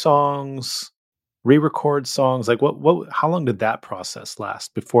do new songs, re-record songs? Like how long did that process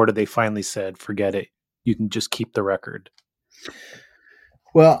last before they finally said, forget it, you can just keep the record?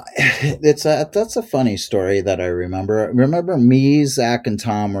 Well, that's a funny story that I remember. Remember me, Zach, and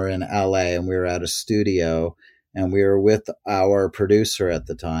Tom were in LA, and we were at a studio, and we were with our producer at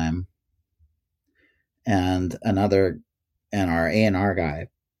the time and our A&R guy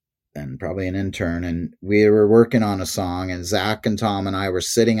and probably an intern. And we were working on a song, and Zach and Tom and I were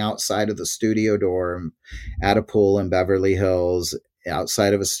sitting outside of the studio door at a pool in Beverly Hills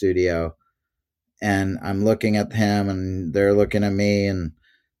outside of a studio. And I'm looking at him and they're looking at me, and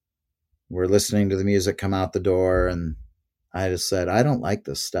we're listening to the music come out the door. And I just said, I don't like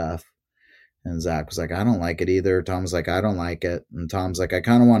this stuff. And Zach was like, I don't like it either. Tom's like, I don't like it. And Tom's like, I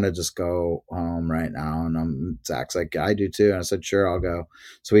kind of want to just go home right now. And Zach's like, I do too. And I said, sure, I'll go.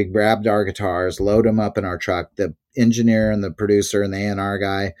 So we grabbed our guitars, load them up in our truck. The engineer and the producer and the A&R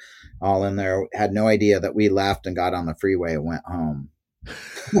guy all in there had no idea that we left and got on the freeway and went home.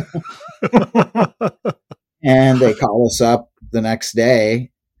 And they call us up the next day.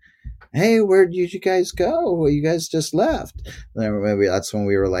 Hey, where did you guys go? Well, you guys just left. That's when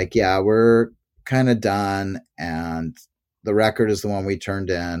we were like, yeah, we're kind of done. And The record is the one we turned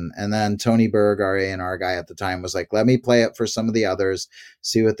in. And then Tony Berg, our A&R guy at the time, was like, let me play it for some of the others,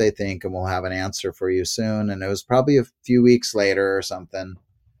 see what they think, and we'll have an answer for you soon. And it was probably a few weeks later or something.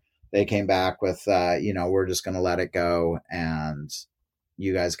 They came back with, we're just going to let it go and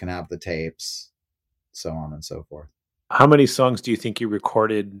you guys can have the tapes, so on and so forth. How many songs do you think you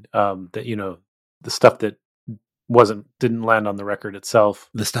recorded that, the stuff that didn't land on the record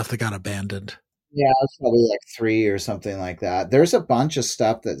itself? The stuff that got abandoned. Yeah, it's probably like 3 or something like that. There's a bunch of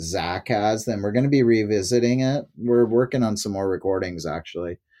stuff that Zach has, and we're going to be revisiting it. We're working on some more recordings,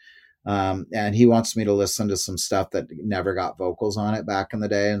 actually. And he wants me to listen to some stuff that never got vocals on it back in the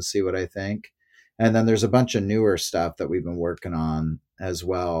day and see what I think. And then there's a bunch of newer stuff that we've been working on as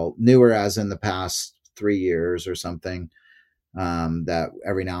well. Newer as in the past 3 years or something, that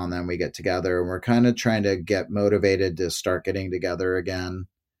every now and then we get together, and we're kind of trying to get motivated to start getting together again.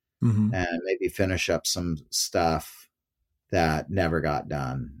 Mm-hmm. And maybe finish up some stuff that never got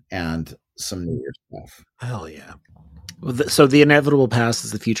done and some newer stuff. Hell yeah. Well, so The Inevitable Past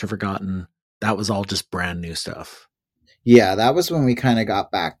is the Future Forgotten. That was all just brand new stuff. Yeah, that was when we kind of got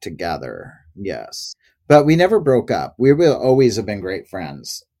back together. Yes. But we never broke up. We will always have been great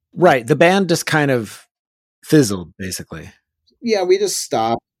friends. Right. The band just kind of fizzled, basically. Yeah, we just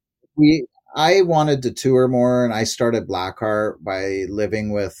stopped. I wanted to tour more, and I started Blackheart by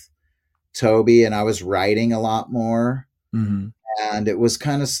living with Toby, and I was writing a lot more. Mm-hmm. And it was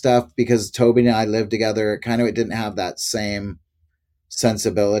kind of stuff because Toby and I lived together. It didn't have that same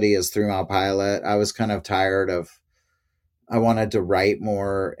sensibility as Through My Pilot. I was kind of tired of, I wanted to write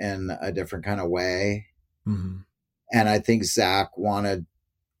more in a different kind of way. Mm-hmm. And I think Zach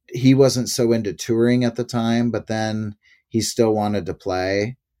he wasn't so into touring at the time, but then he still wanted to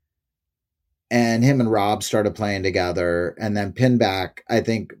play. And him and Rob started playing together, and then Pinback, I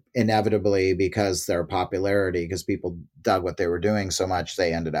think inevitably because their popularity, because people dug what they were doing so much,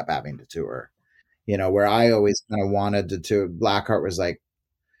 they ended up having to tour. Where I always kind of wanted to tour. Blackheart was like,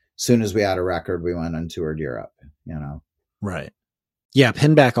 as soon as we had a record, we went and toured Europe, Right. Yeah.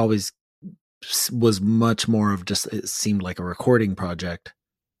 Pinback always was much more of just, it seemed like a recording project.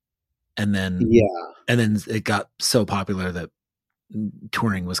 And then, it got so popular that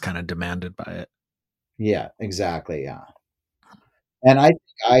touring was kind of demanded by it. Yeah, exactly. Yeah. And I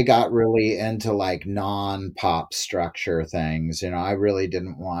got really into like non-pop structure things. I really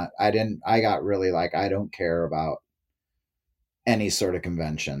I got really like, I don't care about any sort of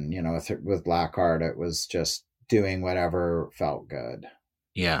convention, with Blackheart, it was just doing whatever felt good.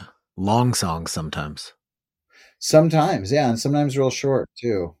 Yeah. Long songs sometimes. Sometimes. Yeah. And sometimes real short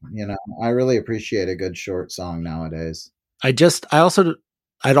too. I really appreciate a good short song nowadays. I'd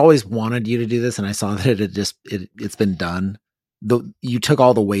always wanted you to do this, and I saw that it's been done. You took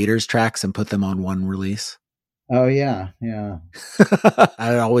all the Waiters tracks and put them on one release. Oh yeah. Yeah.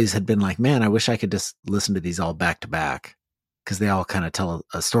 I always had been like, man, I wish I could just listen to these all back to back, because they all kind of tell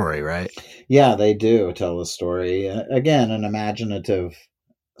a story, right? Yeah, they do tell a story. Again, an imaginative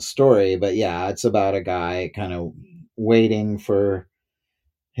story, but yeah, it's about a guy kind of waiting for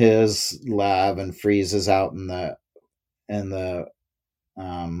his love and freezes out out in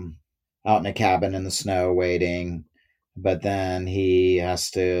a cabin in the snow waiting, but then he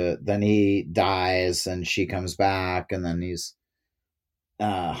dies, and she comes back, and then he's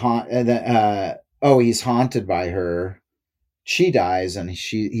he's haunted by her. She dies, and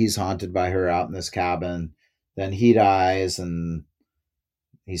he's haunted by her out in this cabin. Then he dies, and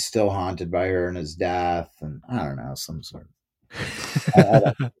he's still haunted by her in his death, and I don't know, some sort of I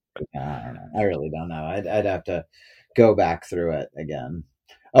don't know. I really don't know. I'd have to go back through it again.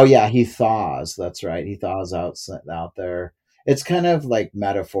 Oh yeah, he thaws. That's right. He thaws out there. It's kind of like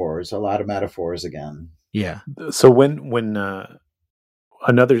metaphors, a lot of metaphors again. Yeah. So when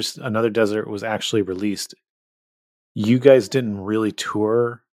Another Desert was actually released, you guys didn't really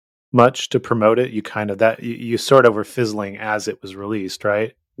tour much to promote it. You sort of were fizzling as it was released,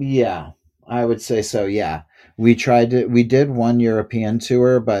 right? Yeah, I would say so. Yeah. We did one European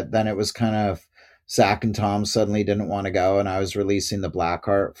tour, but then it was kind of, Zach and Tom suddenly didn't want to go, and I was releasing the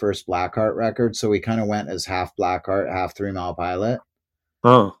first Blackheart record. So we kind of went as half Blackheart, half 3 Mile Pilot.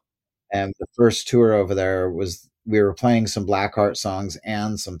 Oh. And the first tour over there we were playing some Blackheart songs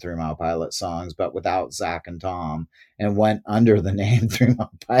and some 3 Mile Pilot songs, but without Zach and Tom, and went under the name 3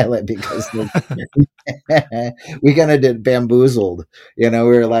 Mile Pilot because we kind of did bamboozled. We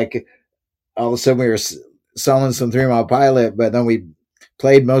were like, all of a sudden we were selling some 3 Mile Pilot, but then we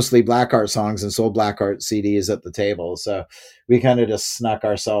played mostly Blackheart songs and sold Blackheart CDs at the table. So we kind of just snuck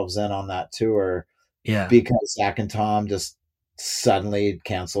ourselves in on that tour. Yeah. Because Zach and Tom just suddenly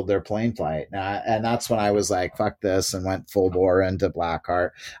canceled their plane flight. And that's when I was like, fuck this, and went full bore into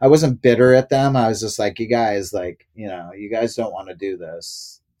Blackheart. I wasn't bitter at them. I was just like, you guys, like, you guys don't want to do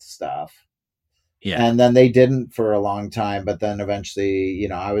this stuff. Yeah. And then they didn't for a long time, but then eventually,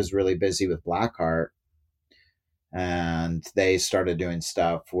 I was really busy with Blackheart, and they started doing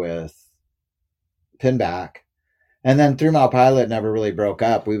stuff with Pinback. And then Three Mile Pilot never really broke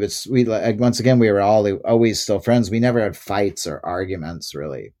up. We once again, we were always still friends. We never had fights or arguments,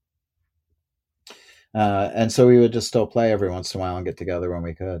 really. And so we would just still play every once in a while and get together when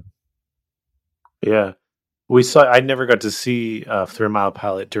we could. Yeah. I never got to see 3 Mile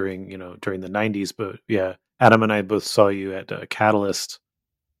Pilot during the 90s, but yeah, Adam and I both saw you at Catalyst.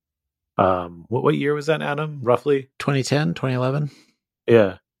 What year was that, Adam? Roughly 2010, 2011.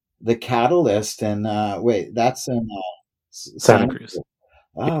 Yeah. The Catalyst, and that's in Santa Cruz.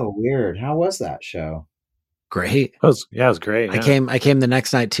 Oh, weird. How was that show? Great. It was great. Yeah. I came the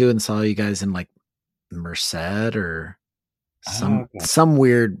next night too and saw you guys in like Merced or some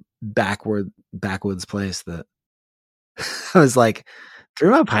weird backwoods place that I was like, Three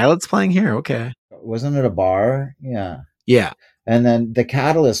Mile Pilot's playing here. Okay. Wasn't it a bar? Yeah. Yeah. And then the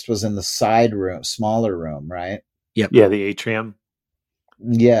Catalyst was in the side room, smaller room, right? Yep. Yeah, the atrium.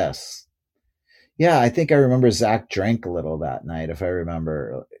 Yes. Yeah, I think I remember Zach drank a little that night, if I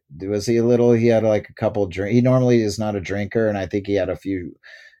remember. Was he a little? He had like a couple drinks. He normally is not a drinker, and I think he had a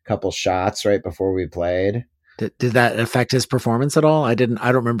couple shots right before we played. Did that affect his performance at all? I don't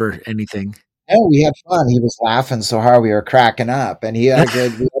remember anything. No, we had fun. He was laughing so hard we were cracking up, and we had a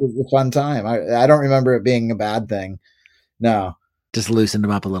fun time. I don't remember it being a bad thing. No. Just loosened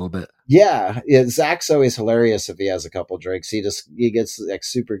him up a little bit. Yeah. Zach's always hilarious if he has a couple drinks. He gets like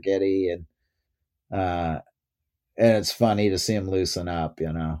super giddy, and it's funny to see him loosen up,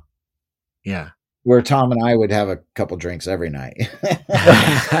 Yeah. Where Tom and I would have a couple drinks every night.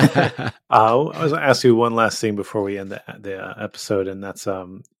 I was going to ask you one last thing before we end the episode, and that's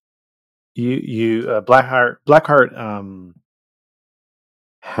Blackheart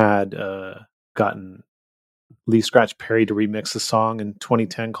had gotten Lee Scratch Perry to remix a song in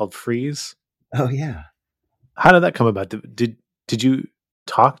 2010 called Freeze. Oh yeah. How did that come about? Did you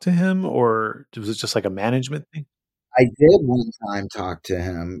talk to him, or was it just like a management thing? I did one time talk to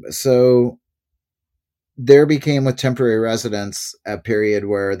him. So there became with Temporary Residence a period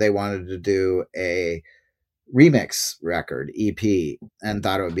where they wanted to do a remix record, EP, and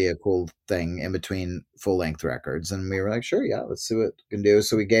thought it would be a cool thing in between full-length records. And we were like, sure, yeah, let's see what we can do.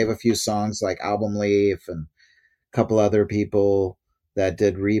 So we gave a few songs like Album Leaf and a couple other people that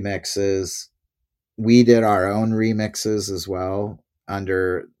did remixes. We did our own remixes as well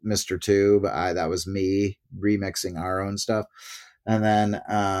under Mr. Tube. That was me remixing our own stuff. And then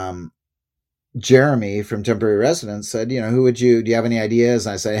Jeremy from Temporary Residence said, do you have any ideas?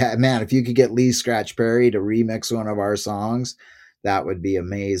 And I said, hey, man, if you could get Lee Scratch Perry to remix one of our songs, that would be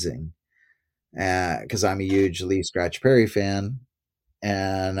amazing. Because I'm a huge Lee Scratch Perry fan.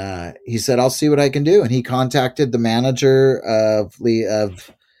 And he said, I'll see what I can do. And he contacted the manager of Lee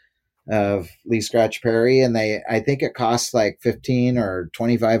Scratch Perry, and I think it cost like $1,500 or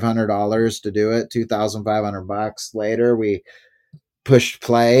 $2,500 to do it. $2,500 later, we pushed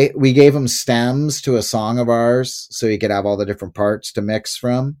play. We gave him stems to a song of ours so he could have all the different parts to mix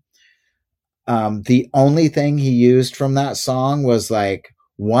from. The only thing he used from that song was like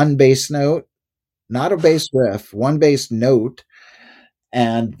one bass note, not a bass riff, one bass note,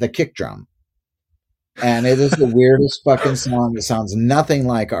 and the kick drum. And it is the weirdest fucking song. It sounds nothing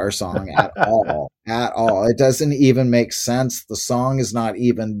like our song at all. At all. It doesn't even make sense. The song is not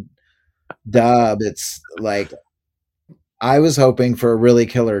even dub. It's like, I was hoping for a really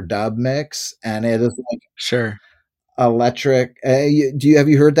killer dub mix, and it is like sure electric. Have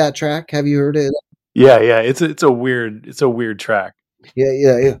you heard that track? Have you heard it? Yeah. It's a weird track.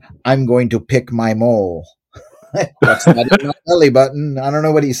 Yeah. I'm going to pick my mole. That's not in my belly button. I don't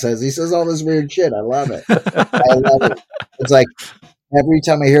know what he says. He says all this weird shit. I love it. It's like every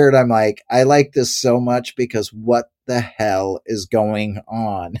time I hear it, I'm like, I like this so much because what the hell is going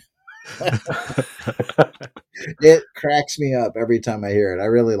on? It cracks me up every time I hear it. I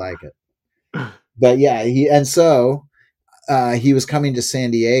really like it. But yeah, he was coming to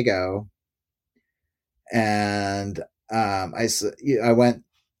San Diego, and I went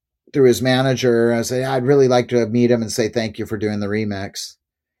through his manager. I said, I'd really like to meet him and say thank you for doing the remix.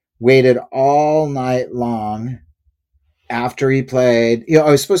 Waited all night long after he played. I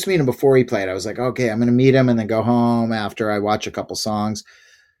was supposed to meet him before he played. I was like, okay, I'm going to meet him and then go home after I watch a couple songs.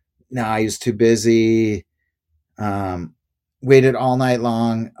 No, he was too busy. Waited all night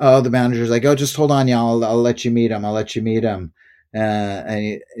long. Oh, the manager's like, oh, just hold on, y'all. I'll let you meet him.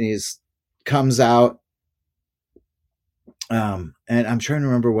 and he's comes out. And I'm trying to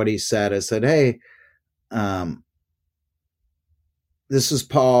remember what he said. I said, "Hey, this is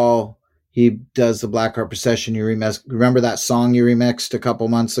Paul. He does the Black Heart Procession. You remember that song you remixed a couple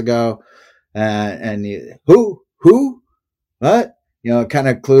months ago?" And who, what? Kind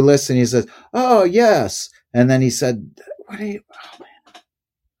of clueless. And he says, "Oh, yes." And then he said, "What are you?" Oh, man.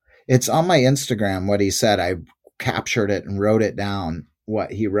 It's on my Instagram what he said. I captured it and wrote it down,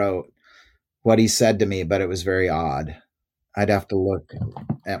 what he wrote, what he said to me, but it was very odd. I'd have to look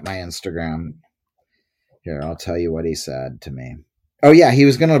at my Instagram. Here, I'll tell you what he said to me. Oh, yeah, he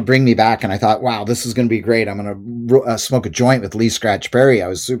was going to bring me back, and I thought, wow, this is going to be great. I'm going to smoke a joint with Lee Scratch Perry. I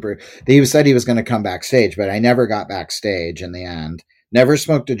was super. He said he was going to come backstage, but I never got backstage in the end. Never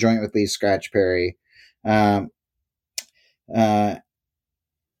smoked a joint with Lee Scratch Perry.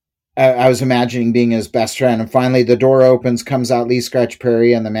 I was imagining being his best friend, and finally the door opens, comes out Lee Scratch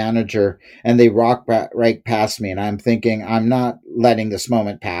Perry and the manager, and they rock right past me, and I'm thinking, I'm not letting this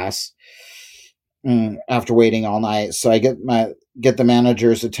moment pass after waiting all night. So I get the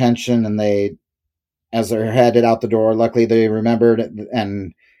manager's attention, and they, as they're headed out the door, luckily they remembered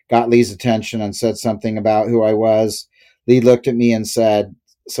and got Lee's attention and said something about who I was. Lee looked at me and said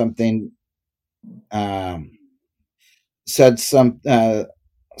something,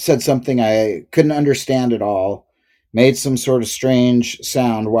 said something I couldn't understand at all, made some sort of strange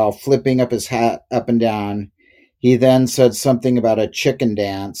sound while flipping up his hat up and down. He then said something about a chicken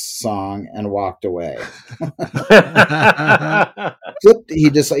dance song and walked away.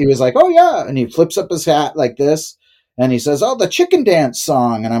 He was like, "Oh yeah," and he flips up his hat like this, and he says, "Oh, the chicken dance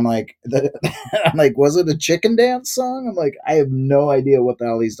song," and I'm like, "Was it a chicken dance song?" I'm like, I have no idea what the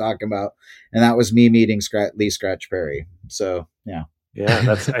hell he's talking about, and that was me meeting Lee Scratch Perry. So yeah. Yeah,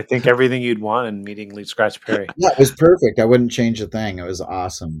 that's, I think, everything you'd want in meeting Lee Scratch Perry. Yeah, it was perfect. I wouldn't change a thing. It was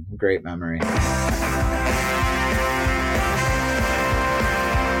awesome. Great memory.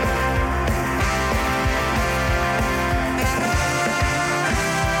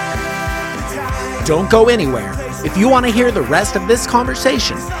 Don't go anywhere. If you want to hear the rest of this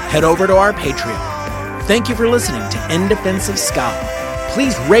conversation, head over to our Patreon. Thank you for listening to In Defense of Ska.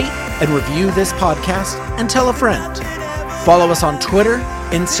 Please rate and review this podcast and tell a friend. Follow us on Twitter,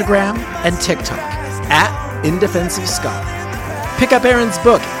 Instagram, and TikTok at In Defense of Ska. Pick up Aaron's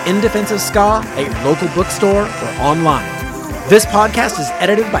book, In Defense of Ska, at your local bookstore or online. This podcast is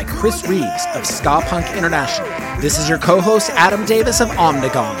edited by Chris Reeves of Ska Punk International. This is your co-host, Adam Davis of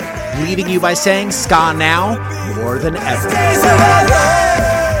Omnigon, leaving you by saying ska now more than ever.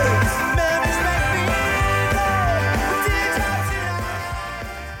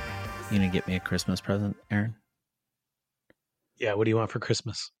 You gonna get me a Christmas present, Aaron? Yeah, what do you want for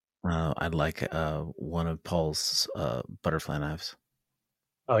Christmas? I'd like one of Paul's butterfly knives.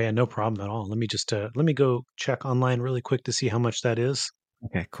 Oh yeah, no problem at all. Let me just let me go check online really quick to see how much that is.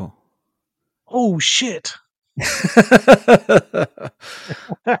 Okay, cool. Oh shit.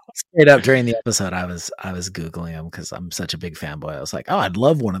 Straight up during the episode, I was Googling them because I'm such a big fanboy. I was like, oh, I'd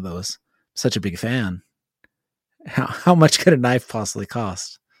love one of those. Such a big fan. How much could a knife possibly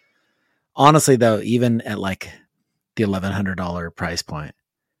cost? Honestly, though, even at like the $1,100 price point,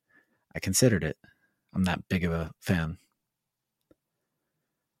 I considered it. I'm that big of a fan.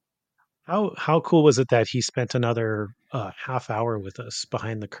 How cool was it that he spent another half hour with us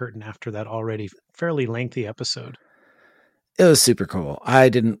behind the curtain after that already fairly lengthy episode? It was super cool. I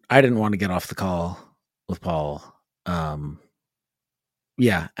didn't want to get off the call with Paul.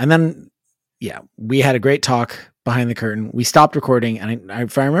 Yeah. And then, yeah, we had a great talk behind the curtain. We stopped recording, and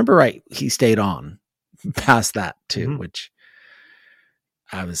if I remember right, he stayed on past that too, which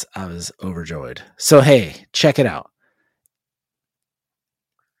I was overjoyed. So, hey, check it out.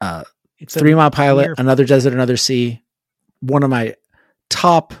 It's 3 Mile Pilot, Another Desert, Another Sea. One of my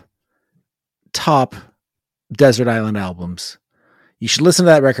top desert island albums. You should listen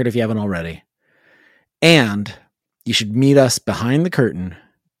to that record if you haven't already. And you should meet us behind the curtain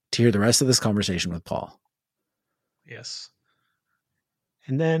to hear the rest of this conversation with Paul. Yes.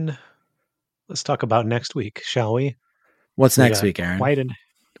 And then let's talk about next week, shall we? What's next week, Aaron? Quite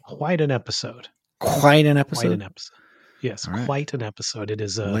an episode. Quite an episode? Quite an episode. Yes, right. Quite an episode. It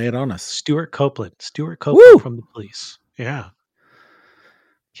is lay it on us. Stuart Copeland Woo! From The Police. Yeah.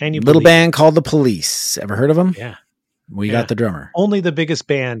 Can you little band called The Police? Ever heard of them? Yeah. We got the drummer. Only the biggest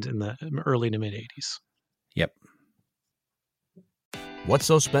band in the early to mid 80s. Yep. What's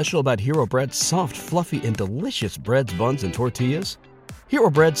so special about Hero Bread's soft, fluffy, and delicious breads, buns, and tortillas?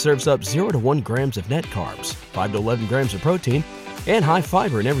 Hero Bread serves up 0 to 1 grams of net carbs, 5 to 11 grams of protein, and high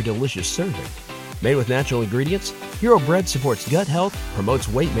fiber in every delicious serving. Made with natural ingredients, Hero Bread supports gut health, promotes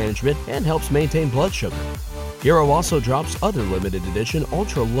weight management, and helps maintain blood sugar. Hero also drops other limited edition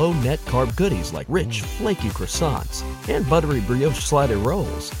ultra-low net carb goodies like rich, flaky croissants and buttery brioche slider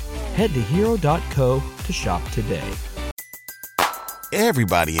rolls. Head to hero.co to shop today.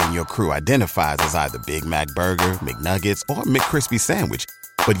 Everybody in your crew identifies as either Big Mac Burger, McNuggets, or McCrispy Sandwich.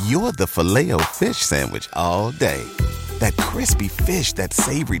 But you're the Filet-O-Fish Sandwich all day. That crispy fish, that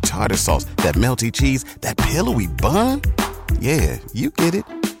savory tartar sauce, that melty cheese, that pillowy bun. Yeah, you get it.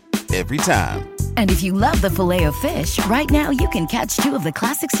 Every time. And if you love the Filet-O-Fish, right now you can catch two of the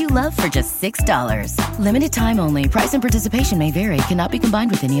classics you love for just $6. Limited time only. Price and participation may vary. Cannot be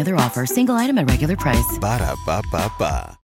combined with any other offer. Single item at regular price. Ba-da-ba-ba-ba.